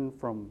turn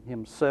from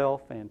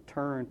himself and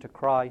turn to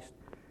Christ.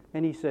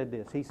 And he said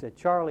this. He said,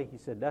 Charlie, he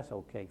said, that's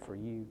okay for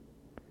you.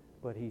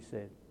 But he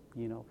said,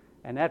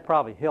 and that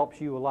probably helps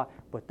you a lot,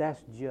 but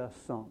that's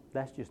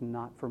just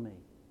not for me.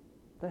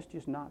 That's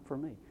just not for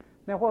me.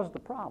 Now, what's the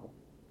problem?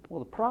 Well,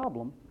 the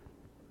problem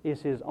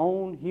is his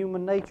own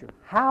human nature.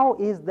 How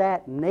is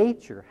that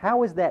nature,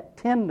 how is that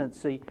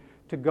tendency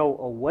to go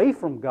away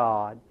from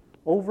God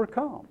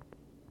overcome?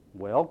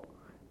 Well,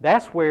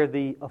 that's where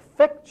the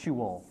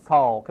effectual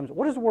call comes.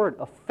 What does the word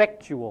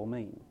effectual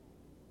mean?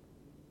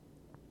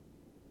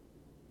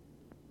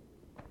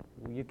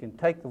 You can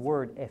take the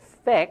word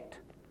effect.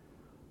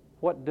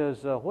 What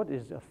does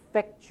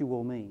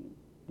effectual mean,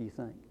 do you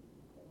think?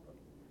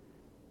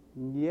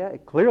 Yeah,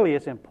 clearly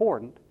it's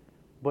important,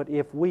 but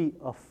if we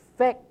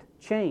affect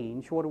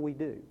change, what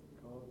do?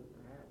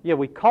 Yeah,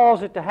 we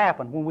cause it to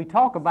happen. When we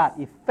talk about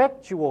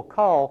effectual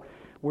call,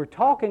 we're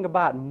talking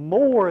about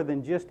more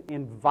than just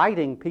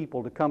inviting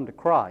people to come to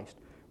Christ.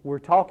 We're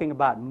talking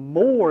about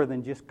more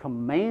than just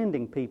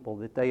commanding people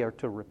that they are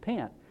to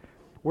repent.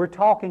 We're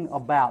talking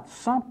about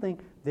something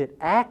that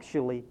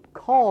actually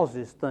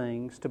causes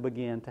things to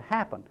begin to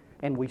happen.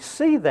 And we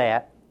see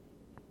that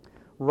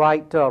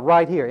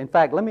right here. In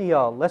fact,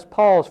 let's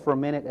pause for a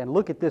minute and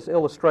look at this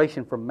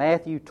illustration from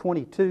Matthew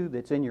 22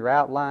 that's in your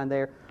outline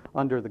there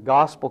under the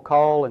gospel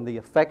call and the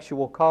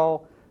effectual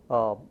call.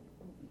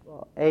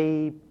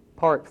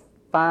 Part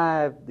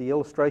 5, the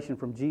illustration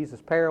from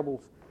Jesus'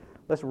 parables.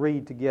 Let's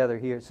read together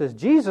here. It says,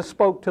 Jesus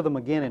spoke to them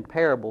again in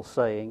parables,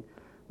 saying,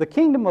 the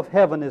kingdom of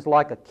heaven is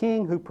like a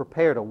king who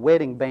prepared a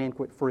wedding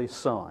banquet for his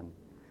son.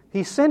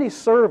 He sent his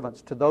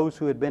servants to those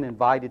who had been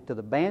invited to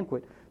the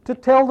banquet to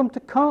tell them to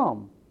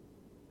come.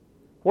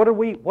 What are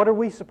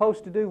we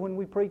supposed to do when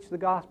we preach the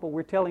gospel?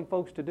 We're telling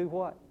folks to do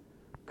what?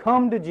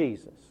 Come to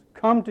Jesus.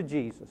 Come to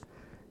Jesus.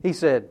 He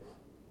said,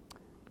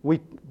 we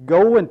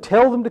go and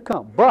tell them to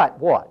come. But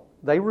what?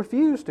 They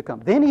refused to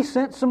come. Then he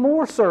sent some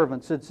more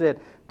servants and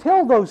said,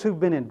 tell those who've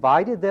been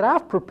invited that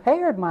I've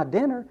prepared my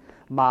dinner.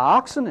 My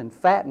oxen and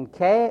fattened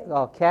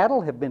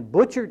cattle have been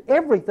butchered.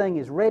 Everything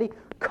is ready.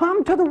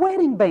 Come to the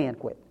wedding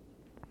banquet.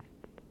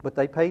 But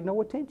they paid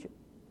no attention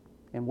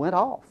and went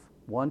off,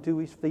 one to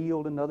his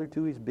field, another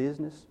to his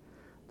business.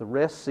 The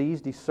rest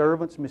seized his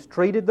servants,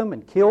 mistreated them,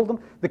 and killed them.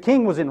 The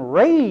king was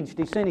enraged.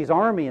 He sent his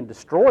army and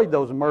destroyed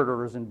those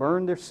murderers and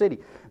burned their city.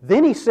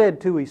 Then he said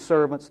to his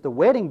servants, the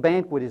wedding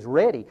banquet is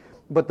ready,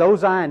 but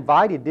those I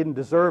invited didn't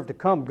deserve to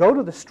come. Go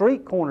to the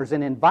street corners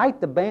and invite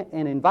to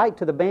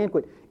the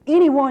banquet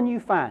anyone you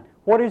find.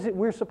 What is it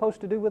we're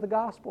supposed to do with the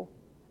gospel?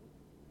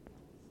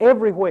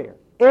 Everywhere,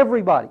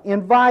 everybody.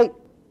 Invite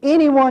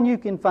anyone you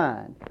can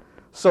find.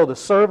 So the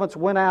servants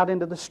went out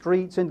into the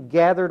streets and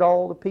gathered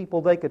all the people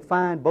they could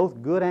find,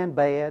 both good and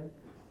bad,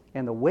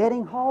 and the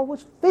wedding hall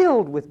was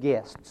filled with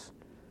guests.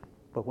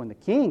 But when the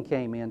king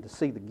came in to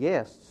see the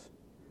guests,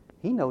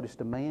 he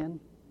noticed a man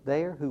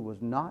there who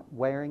was not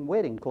wearing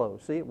wedding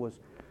clothes. See, it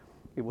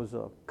was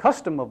a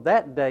custom of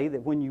that day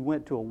that when you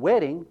went to a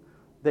wedding,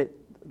 that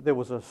there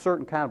was a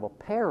certain kind of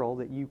apparel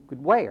that you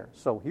could wear.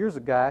 So here's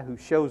a guy who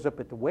shows up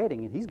at the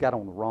wedding and he's got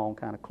on the wrong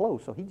kind of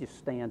clothes, so he just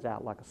stands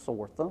out like a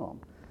sore thumb.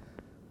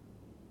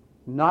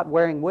 Not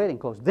wearing wedding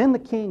clothes. Then the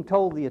king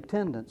told the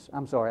attendants,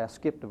 I'm sorry, I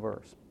skipped a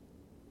verse.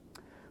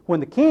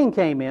 When the king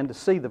came in to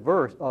see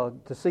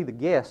the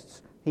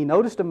guests, he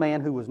noticed a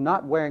man who was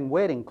not wearing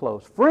wedding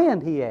clothes.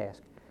 Friend, he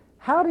asked,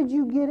 how did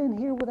you get in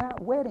here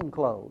without wedding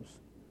clothes?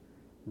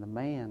 And the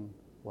man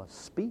was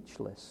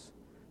speechless.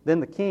 Then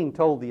the king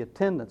told the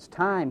attendants,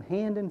 tie him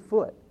hand and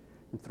foot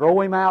and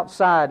throw him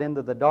outside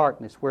into the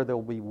darkness where there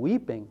will be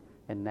weeping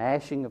and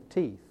gnashing of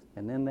teeth.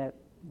 And then that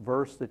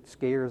verse that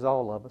scares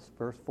all of us,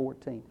 verse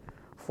 14.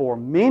 For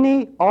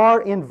many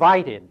are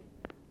invited.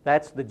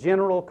 That's the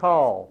general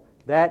call.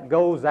 That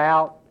goes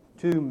out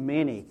to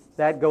many.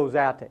 That goes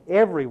out to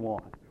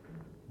everyone.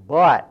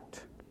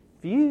 But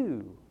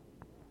few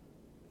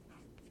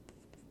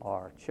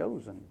are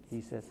chosen,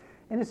 he says.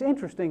 And it's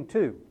interesting,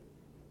 too.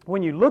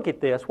 When you look at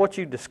this, what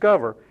you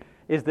discover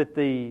is that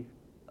the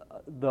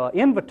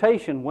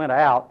invitation went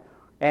out,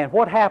 and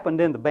what happened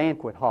in the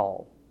banquet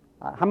hall?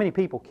 How many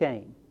people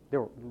came?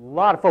 There were a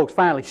lot of folks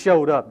finally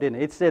showed up, didn't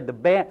it? It said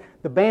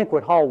the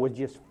banquet hall was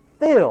just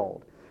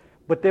filled.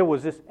 But there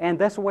was this, and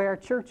that's the way our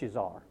churches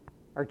are.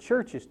 Our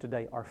churches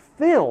today are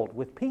filled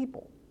with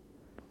people.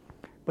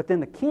 But then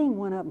the king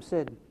went up and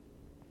said,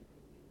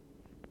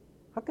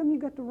 how come you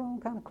got the wrong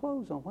kind of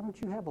clothes on? Why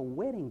don't you have a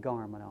wedding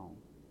garment on?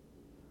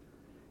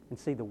 And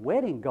see, the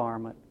wedding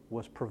garment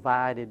was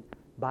provided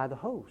by the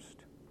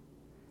host.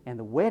 And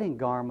the wedding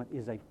garment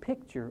is a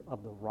picture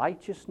of the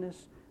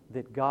righteousness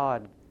that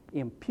God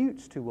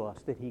imputes to us,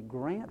 that He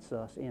grants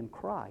us in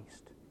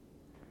Christ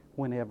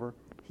whenever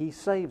He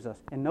saves us.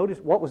 And notice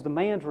what was the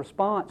man's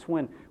response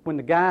when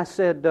the guy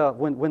said,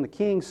 when the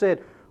king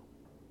said,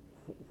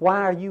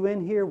 why are you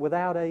in here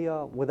without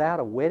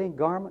a wedding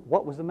garment?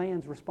 What was the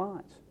man's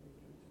response?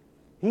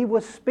 He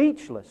was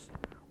speechless.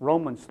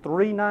 Romans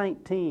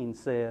 3:19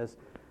 says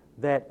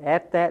that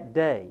at that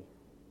day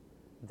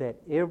that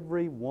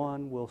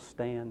everyone will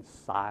stand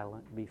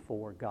silent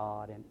before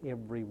God and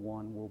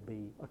everyone will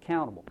be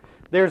accountable.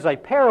 There's a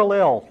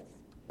parallel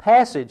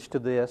passage to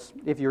this,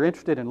 if you're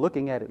interested in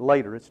looking at it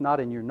later. It's not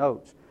in your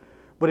notes.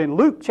 But in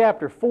Luke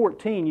chapter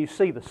 14, you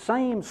see the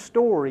same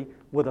story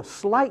with a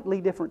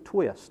slightly different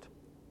twist.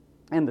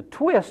 And the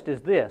twist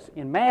is this.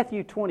 In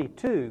Matthew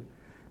 22,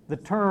 the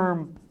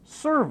term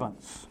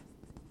servants,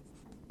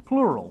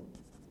 plural,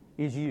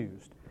 is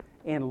used.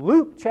 In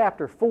Luke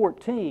chapter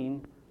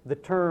 14, the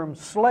term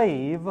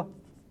slave,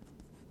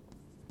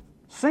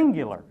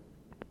 singular,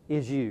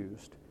 is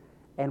used.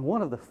 And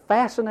one of the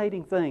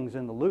fascinating things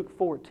in the Luke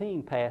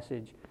 14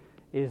 passage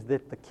is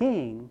that the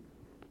king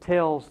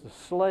tells the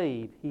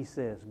slave, he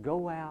says,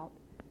 go out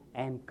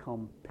and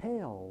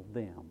compel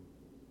them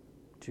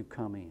to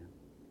come in.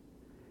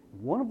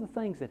 One of the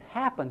things that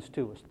happens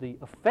to us, the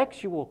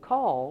effectual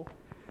call,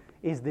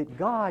 is that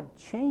God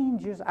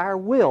changes our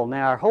will.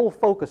 Now, our whole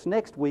focus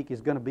next week is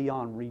going to be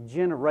on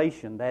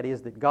regeneration. That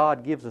is, that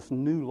God gives us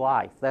new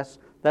life. That's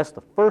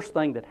the first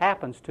thing that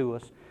happens to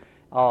us,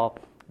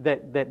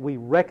 that we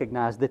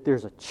recognize that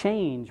there's a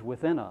change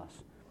within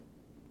us.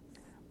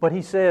 But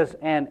he says,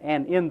 and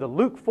in the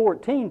Luke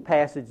 14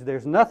 passage,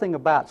 there's nothing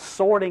about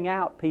sorting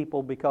out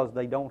people because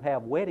they don't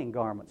have wedding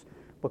garments,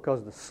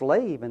 because the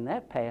slave in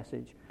that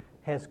passage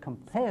has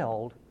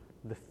compelled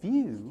the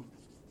few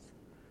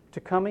to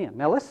come in.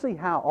 Now let's see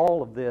how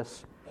all of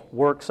this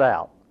works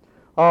out.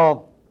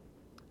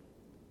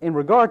 In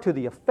regard to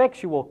the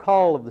effectual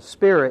call of the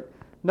Spirit,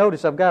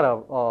 notice I've got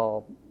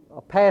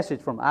a passage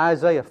from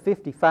Isaiah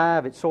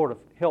 55. It sort of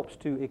helps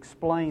to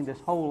explain this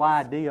whole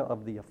idea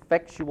of the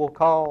effectual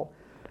call.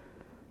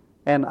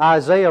 And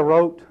Isaiah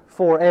wrote,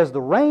 "For as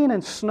the rain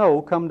and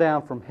snow come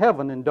down from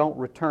heaven and don't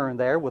return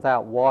there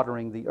without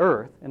watering the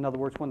earth," in other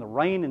words, when the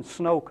rain and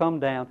snow come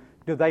down,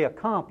 do they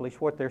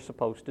accomplish what they're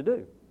supposed to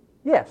do?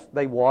 Yes,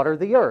 they water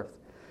the earth.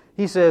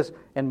 He says,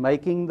 and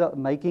making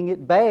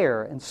it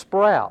bear and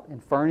sprout,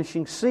 and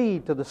furnishing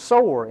seed to the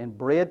sower and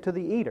bread to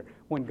the eater.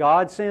 When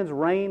God sends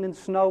rain and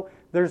snow,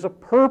 there's a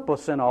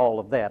purpose in all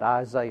of that,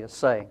 Isaiah is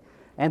saying.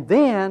 And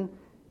then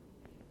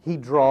he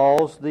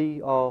draws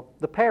the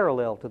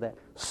parallel to that.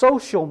 So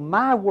shall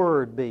my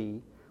word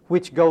be,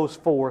 which goes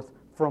forth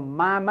from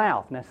my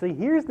mouth. Now see,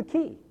 here's the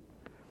key.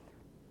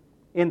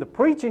 In the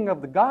preaching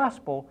of the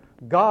gospel,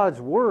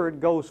 God's word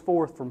goes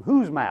forth from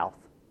whose mouth?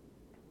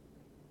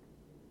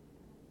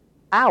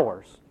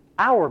 Ours,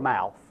 our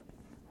mouth,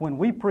 when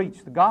we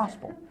preach the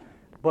gospel.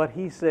 But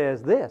he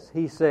says this,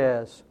 he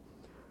says,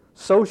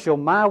 so shall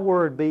my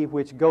word be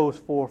which goes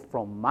forth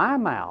from my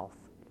mouth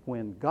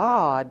when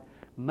God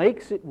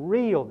makes it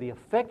real, the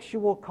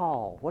effectual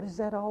call. What is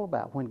that all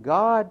about? When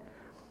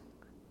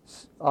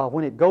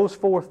it goes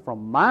forth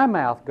from my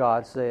mouth,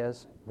 God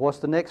says, what's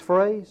the next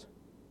phrase?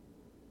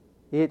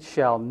 It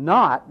shall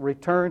not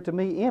return to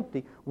me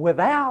empty,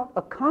 without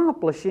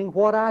accomplishing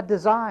what I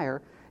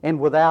desire and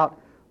without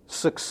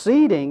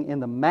succeeding in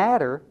the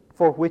matter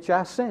for which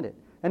I sent it.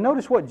 And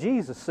notice what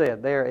Jesus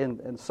said there in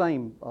the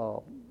same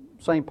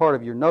part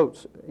of your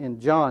notes in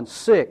John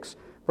 6,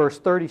 verse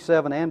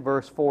 37 and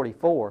verse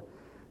 44.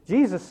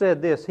 Jesus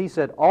said this, he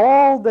said,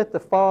 all that the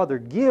Father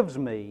gives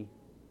me,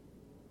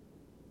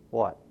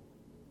 what?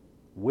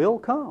 Will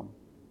come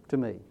to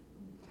me.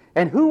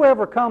 And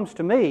whoever comes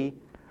to me,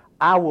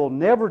 I will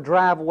never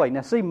drive away.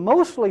 Now see,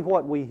 mostly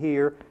what we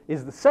hear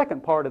is the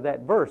second part of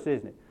that verse,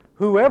 isn't it?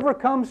 Whoever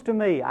comes to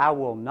me, I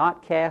will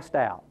not cast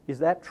out. Is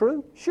that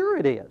true? Sure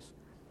it is.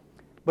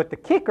 But the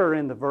kicker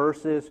in the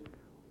verse is,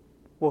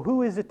 well,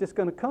 who is it that's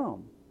going to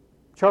come?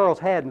 Charles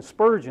Haddon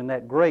Spurgeon,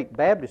 that great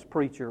Baptist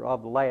preacher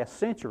of the last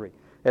century,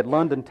 at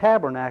London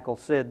Tabernacle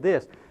said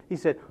this. He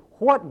said,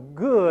 what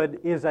good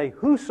is a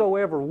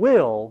whosoever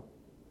will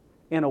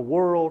in a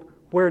world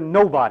where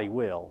nobody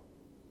will?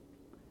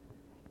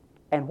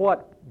 And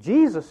what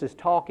Jesus is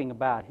talking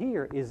about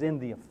here is in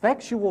the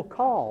effectual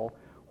call,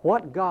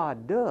 what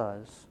God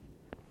does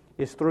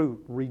is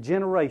through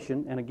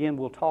regeneration, and again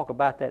we'll talk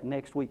about that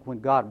next week when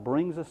God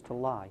brings us to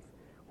life.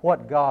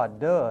 What God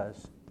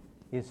does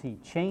is He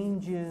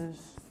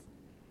changes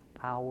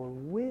our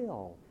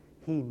will.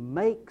 He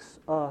makes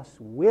us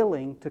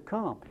willing to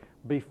come.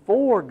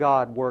 Before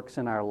God works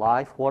in our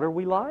life, what are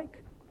we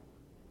like?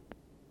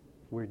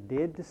 We're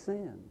dead to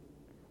sin.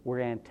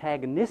 We're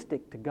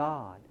antagonistic to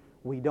God.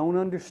 We don't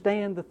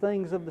understand the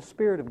things of the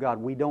Spirit of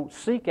God. We don't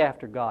seek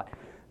after God.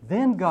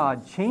 Then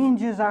God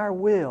changes our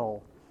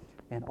will,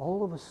 and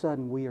all of a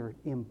sudden we're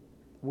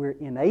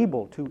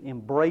enabled to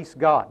embrace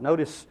God.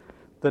 Notice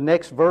the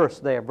next verse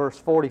there, verse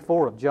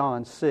 44 of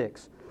John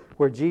 6,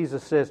 where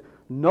Jesus says,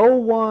 no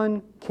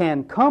one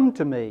can come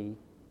to me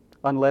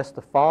unless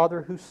the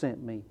Father who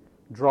sent me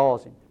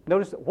draws him.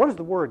 Notice, what does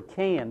the word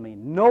can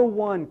mean? No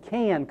one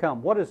can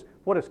come. What does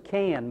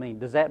can mean?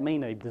 Does that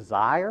mean a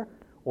desire,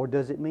 or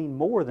does it mean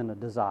more than a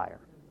desire?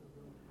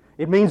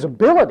 It means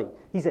ability.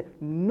 He said,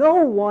 no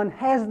one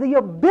has the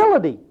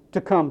ability to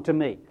come to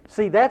me.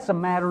 See, that's a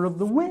matter of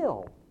the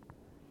will.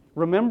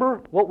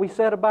 Remember what we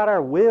said about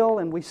our will,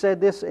 and we said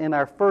this in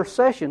our first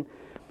session,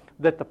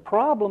 that the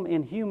problem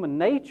in human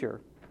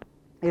nature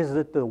is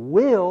that the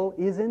will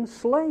is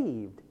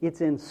enslaved.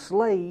 It's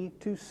enslaved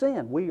to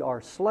sin. We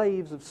are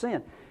slaves of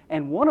sin.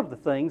 And one of the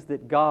things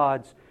that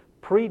God's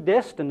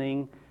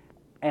predestining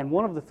and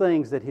one of the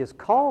things that His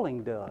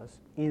calling does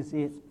is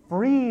it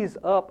frees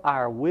up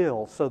our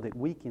will so that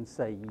we can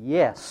say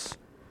yes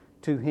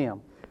to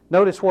Him.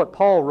 Notice what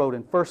Paul wrote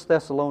in 1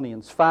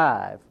 Thessalonians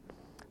 5.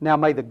 Now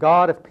may the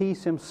God of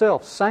peace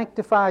Himself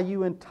sanctify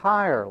you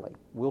entirely.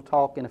 We'll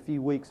talk in a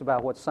few weeks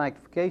about what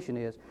sanctification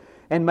is.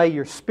 And may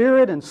your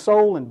spirit and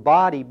soul and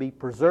body be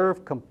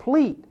preserved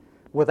complete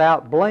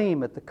without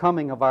blame at the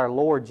coming of our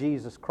Lord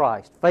Jesus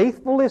Christ.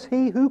 Faithful is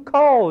He who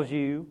calls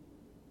you,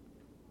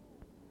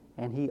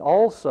 and He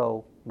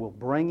also will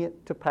bring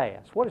it to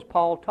pass. What is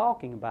Paul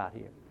talking about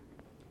here?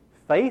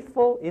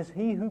 Faithful is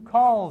He who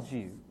calls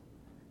you.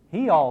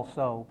 He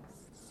also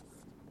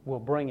will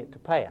bring it to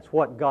pass.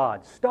 What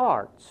God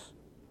starts,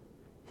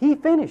 He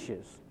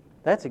finishes.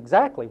 That's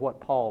exactly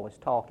what Paul is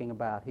talking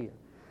about here.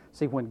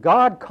 See, when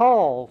God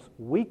calls,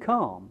 we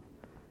come.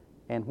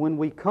 And when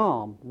we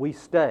come, we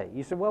stay.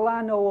 You say, well,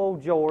 I know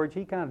old George.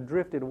 He kind of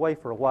drifted away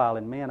for a while.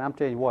 And man, I'm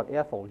telling you what,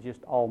 Ethel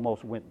just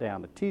almost went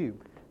down the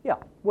tube. Yeah,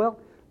 well,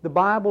 the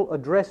Bible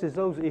addresses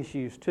those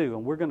issues too.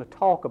 And we're going to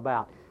talk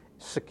about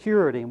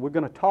security. And we're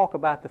going to talk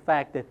about the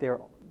fact that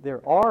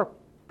there are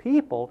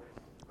people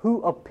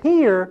who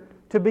appear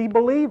to be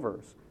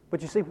believers.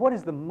 But you see, what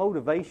is the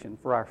motivation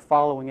for our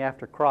following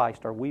after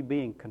Christ? Are we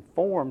being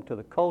conformed to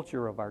the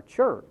culture of our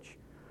church?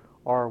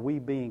 Or are we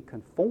being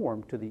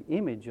conformed to the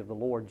image of the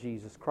Lord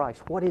Jesus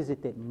Christ? What is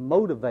it that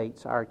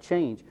motivates our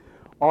change?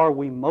 Are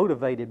we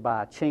motivated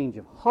by a change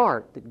of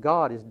heart that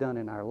God has done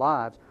in our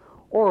lives?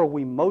 Or are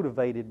we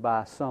motivated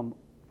by some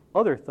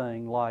other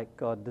thing like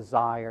a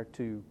desire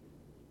to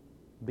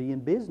be in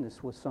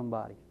business with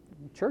somebody?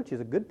 Church is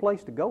a good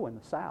place to go in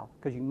the South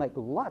because you make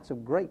lots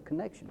of great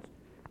connections.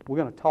 We're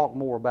going to talk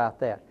more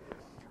about that.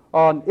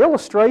 An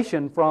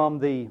illustration from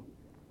the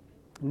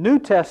New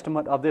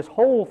Testament of this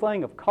whole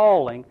thing of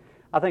calling,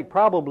 I think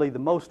probably the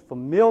most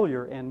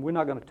familiar, and we're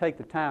not going to take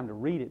the time to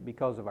read it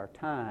because of our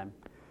time,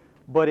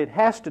 but it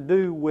has to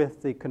do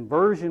with the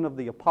conversion of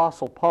the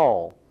Apostle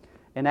Paul.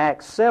 In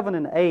Acts 7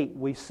 and 8,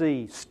 we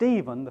see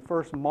Stephen, the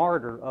first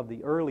martyr of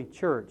the early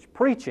church,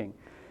 preaching.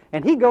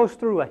 And he goes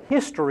through a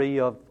history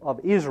of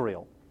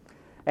Israel.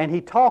 And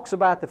he talks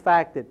about the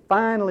fact that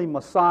finally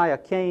Messiah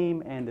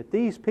came and that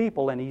these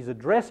people, and he's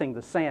addressing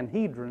the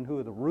Sanhedrin, who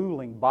are the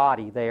ruling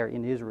body there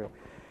in Israel.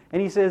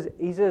 And he says,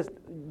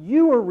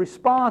 you are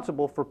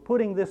responsible for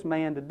putting this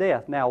man to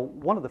death. Now,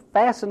 one of the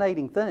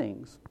fascinating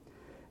things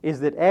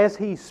is that as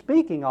he's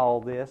speaking all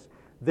this,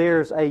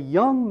 there's a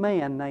young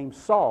man named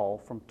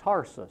Saul from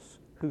Tarsus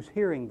who's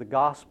hearing the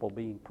gospel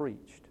being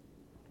preached.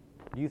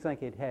 Do you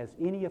think it has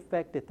any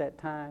effect at that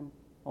time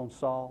on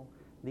Saul?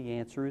 The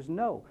answer is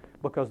no,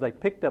 because they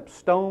picked up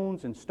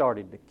stones and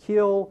started to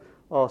kill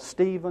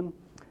Stephen,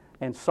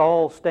 and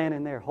Saul's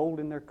standing there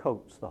holding their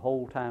coats the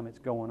whole time it's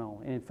going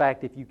on. And in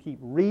fact, if you keep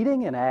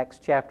reading in Acts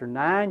chapter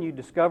 9, you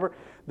discover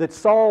that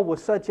Saul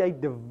was so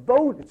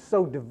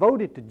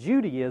devoted to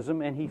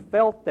Judaism, and he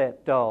felt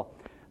that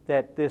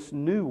this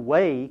new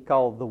way,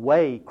 called the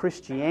Way,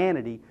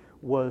 Christianity,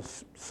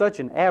 was such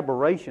an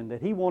aberration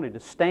that he wanted to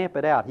stamp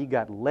it out. He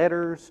got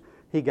letters,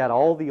 he got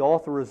all the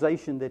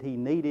authorization that he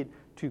needed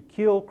to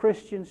kill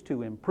Christians,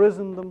 to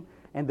imprison them.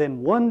 And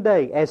then one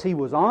day, as he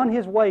was on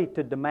his way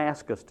to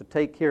Damascus to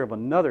take care of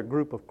another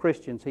group of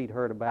Christians he'd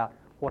heard about,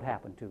 what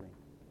happened to him?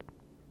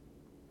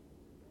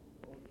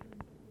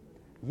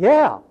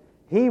 Yeah,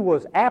 he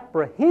was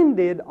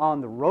apprehended on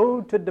the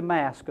road to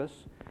Damascus.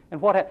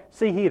 And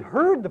see, he had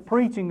heard the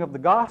preaching of the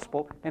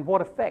gospel, and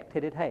what effect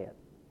had it had?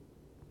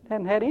 It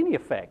hadn't had any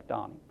effect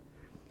on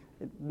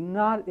him.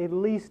 Not, at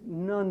least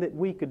none that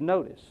we could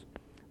notice.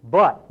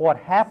 But what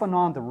happened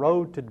on the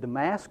road to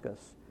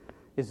Damascus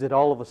is that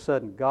all of a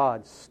sudden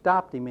God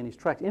stopped him in his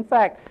tracks. In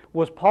fact,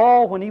 was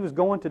Paul, when he was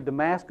going to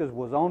Damascus,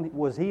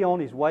 was he on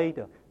his way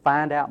to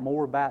find out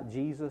more about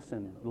Jesus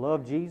and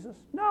love Jesus?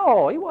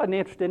 No, he wasn't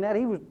interested in that.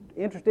 He was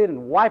interested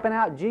in wiping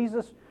out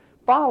Jesus'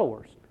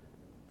 followers.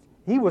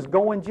 He was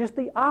going just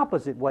the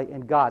opposite way,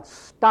 and God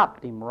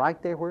stopped him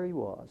right there where he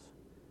was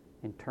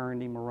and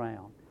turned him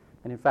around.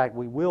 And in fact,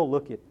 we will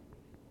look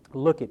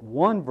at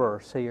one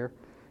verse here,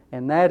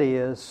 and that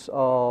is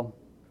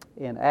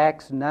in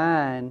Acts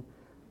 9,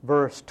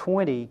 verse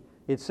 20,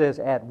 it says,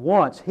 "At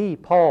once he,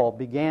 Paul,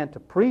 began to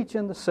preach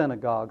in the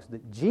synagogues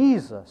that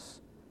Jesus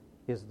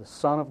is the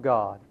Son of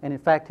God." And in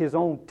fact, his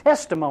own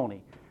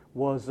testimony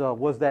was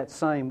that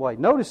same way.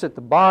 Notice at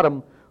the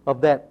bottom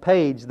of that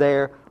page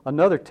there,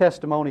 another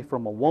testimony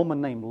from a woman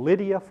named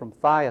Lydia from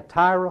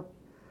Thyatira.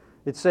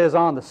 It says,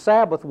 "On the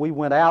Sabbath we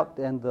went out,"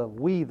 and the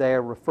 "we"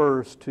 there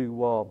refers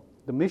to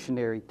the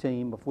missionary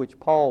team of which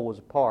Paul was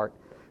a part.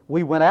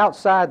 "We went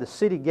outside the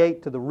city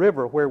gate to the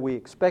river where we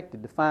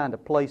expected to find a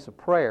place of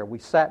prayer. We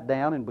sat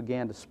down and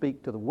began to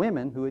speak to the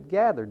women who had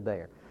gathered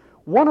there.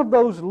 One of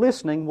those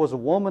listening was a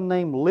woman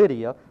named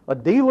Lydia, a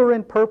dealer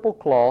in purple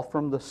cloth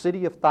from the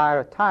city of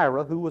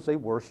Thyatira, who was a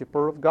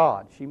worshiper of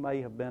God." She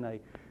may have been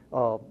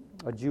a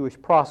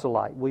Jewish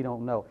proselyte, we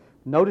don't know.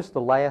 Notice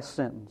the last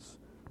sentence,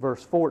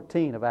 verse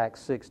 14 of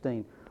Acts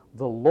 16.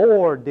 The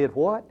Lord did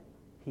what?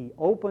 He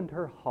opened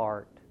her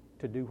heart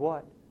to do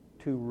what?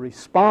 To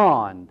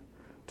respond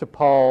to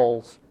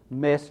Paul's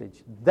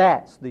message.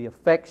 That's the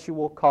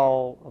effectual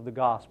call of the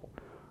gospel.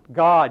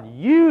 God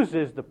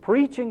uses the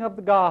preaching of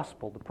the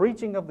gospel. The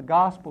preaching of the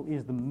gospel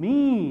is the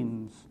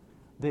means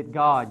that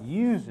God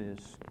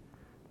uses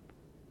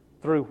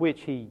through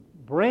which He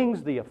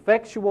brings the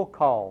effectual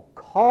call,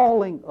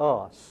 calling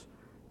us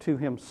to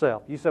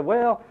Himself. You say,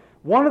 well,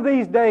 one of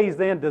these days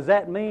then, does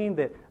that mean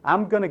that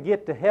I'm going to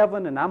get to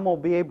heaven and I'm going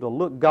to be able to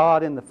look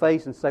God in the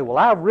face and say, well,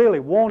 I really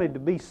wanted to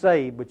be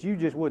saved, but you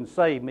just wouldn't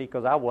save me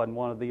because I wasn't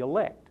one of the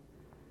elect?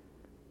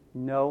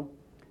 No,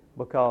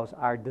 because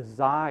our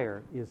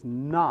desire is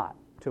not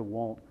to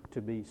want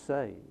to be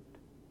saved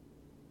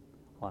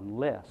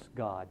unless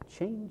God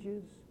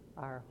changes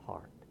our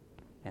heart.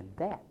 And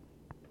that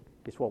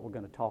is what we're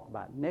going to talk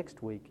about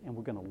next week, and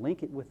we're going to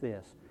link it with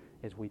this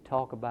as we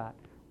talk about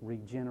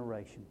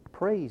regeneration.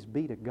 Praise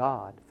be to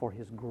God for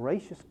His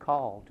gracious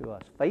call to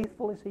us.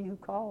 Faithful is He who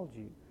called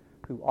you,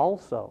 who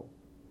also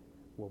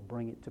will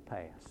bring it to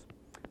pass.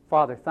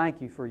 Father, thank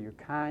You for Your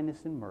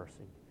kindness and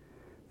mercy.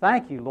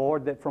 Thank You,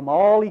 Lord, that from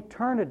all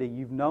eternity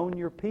You've known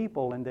Your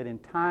people, and that in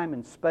time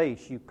and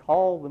space You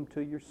call them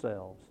to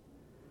Yourselves.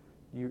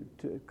 You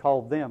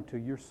called them to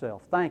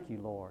Yourself. Thank You,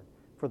 Lord,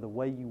 for the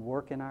way You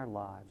work in our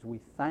lives.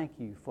 We thank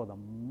You for the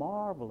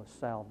marvelous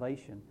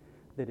salvation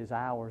that is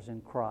ours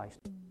in Christ.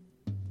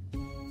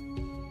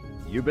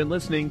 You've been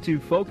listening to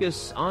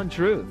Focus on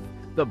Truth,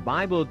 the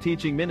Bible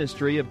teaching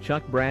ministry of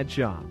Chuck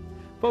Bradshaw.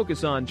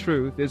 Focus on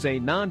Truth is a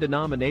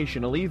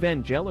non-denominational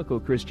evangelical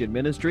Christian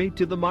ministry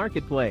to the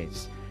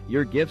marketplace.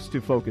 Your gifts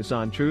to Focus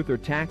on Truth are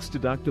tax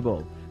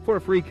deductible. For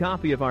a free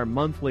copy of our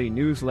monthly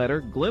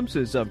newsletter,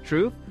 Glimpses of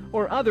Truth,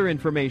 or other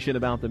information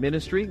about the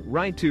ministry,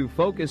 write to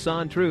Focus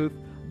on Truth,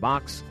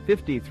 Box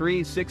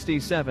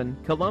 5367,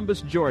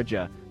 Columbus,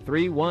 Georgia,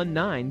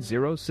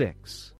 31906.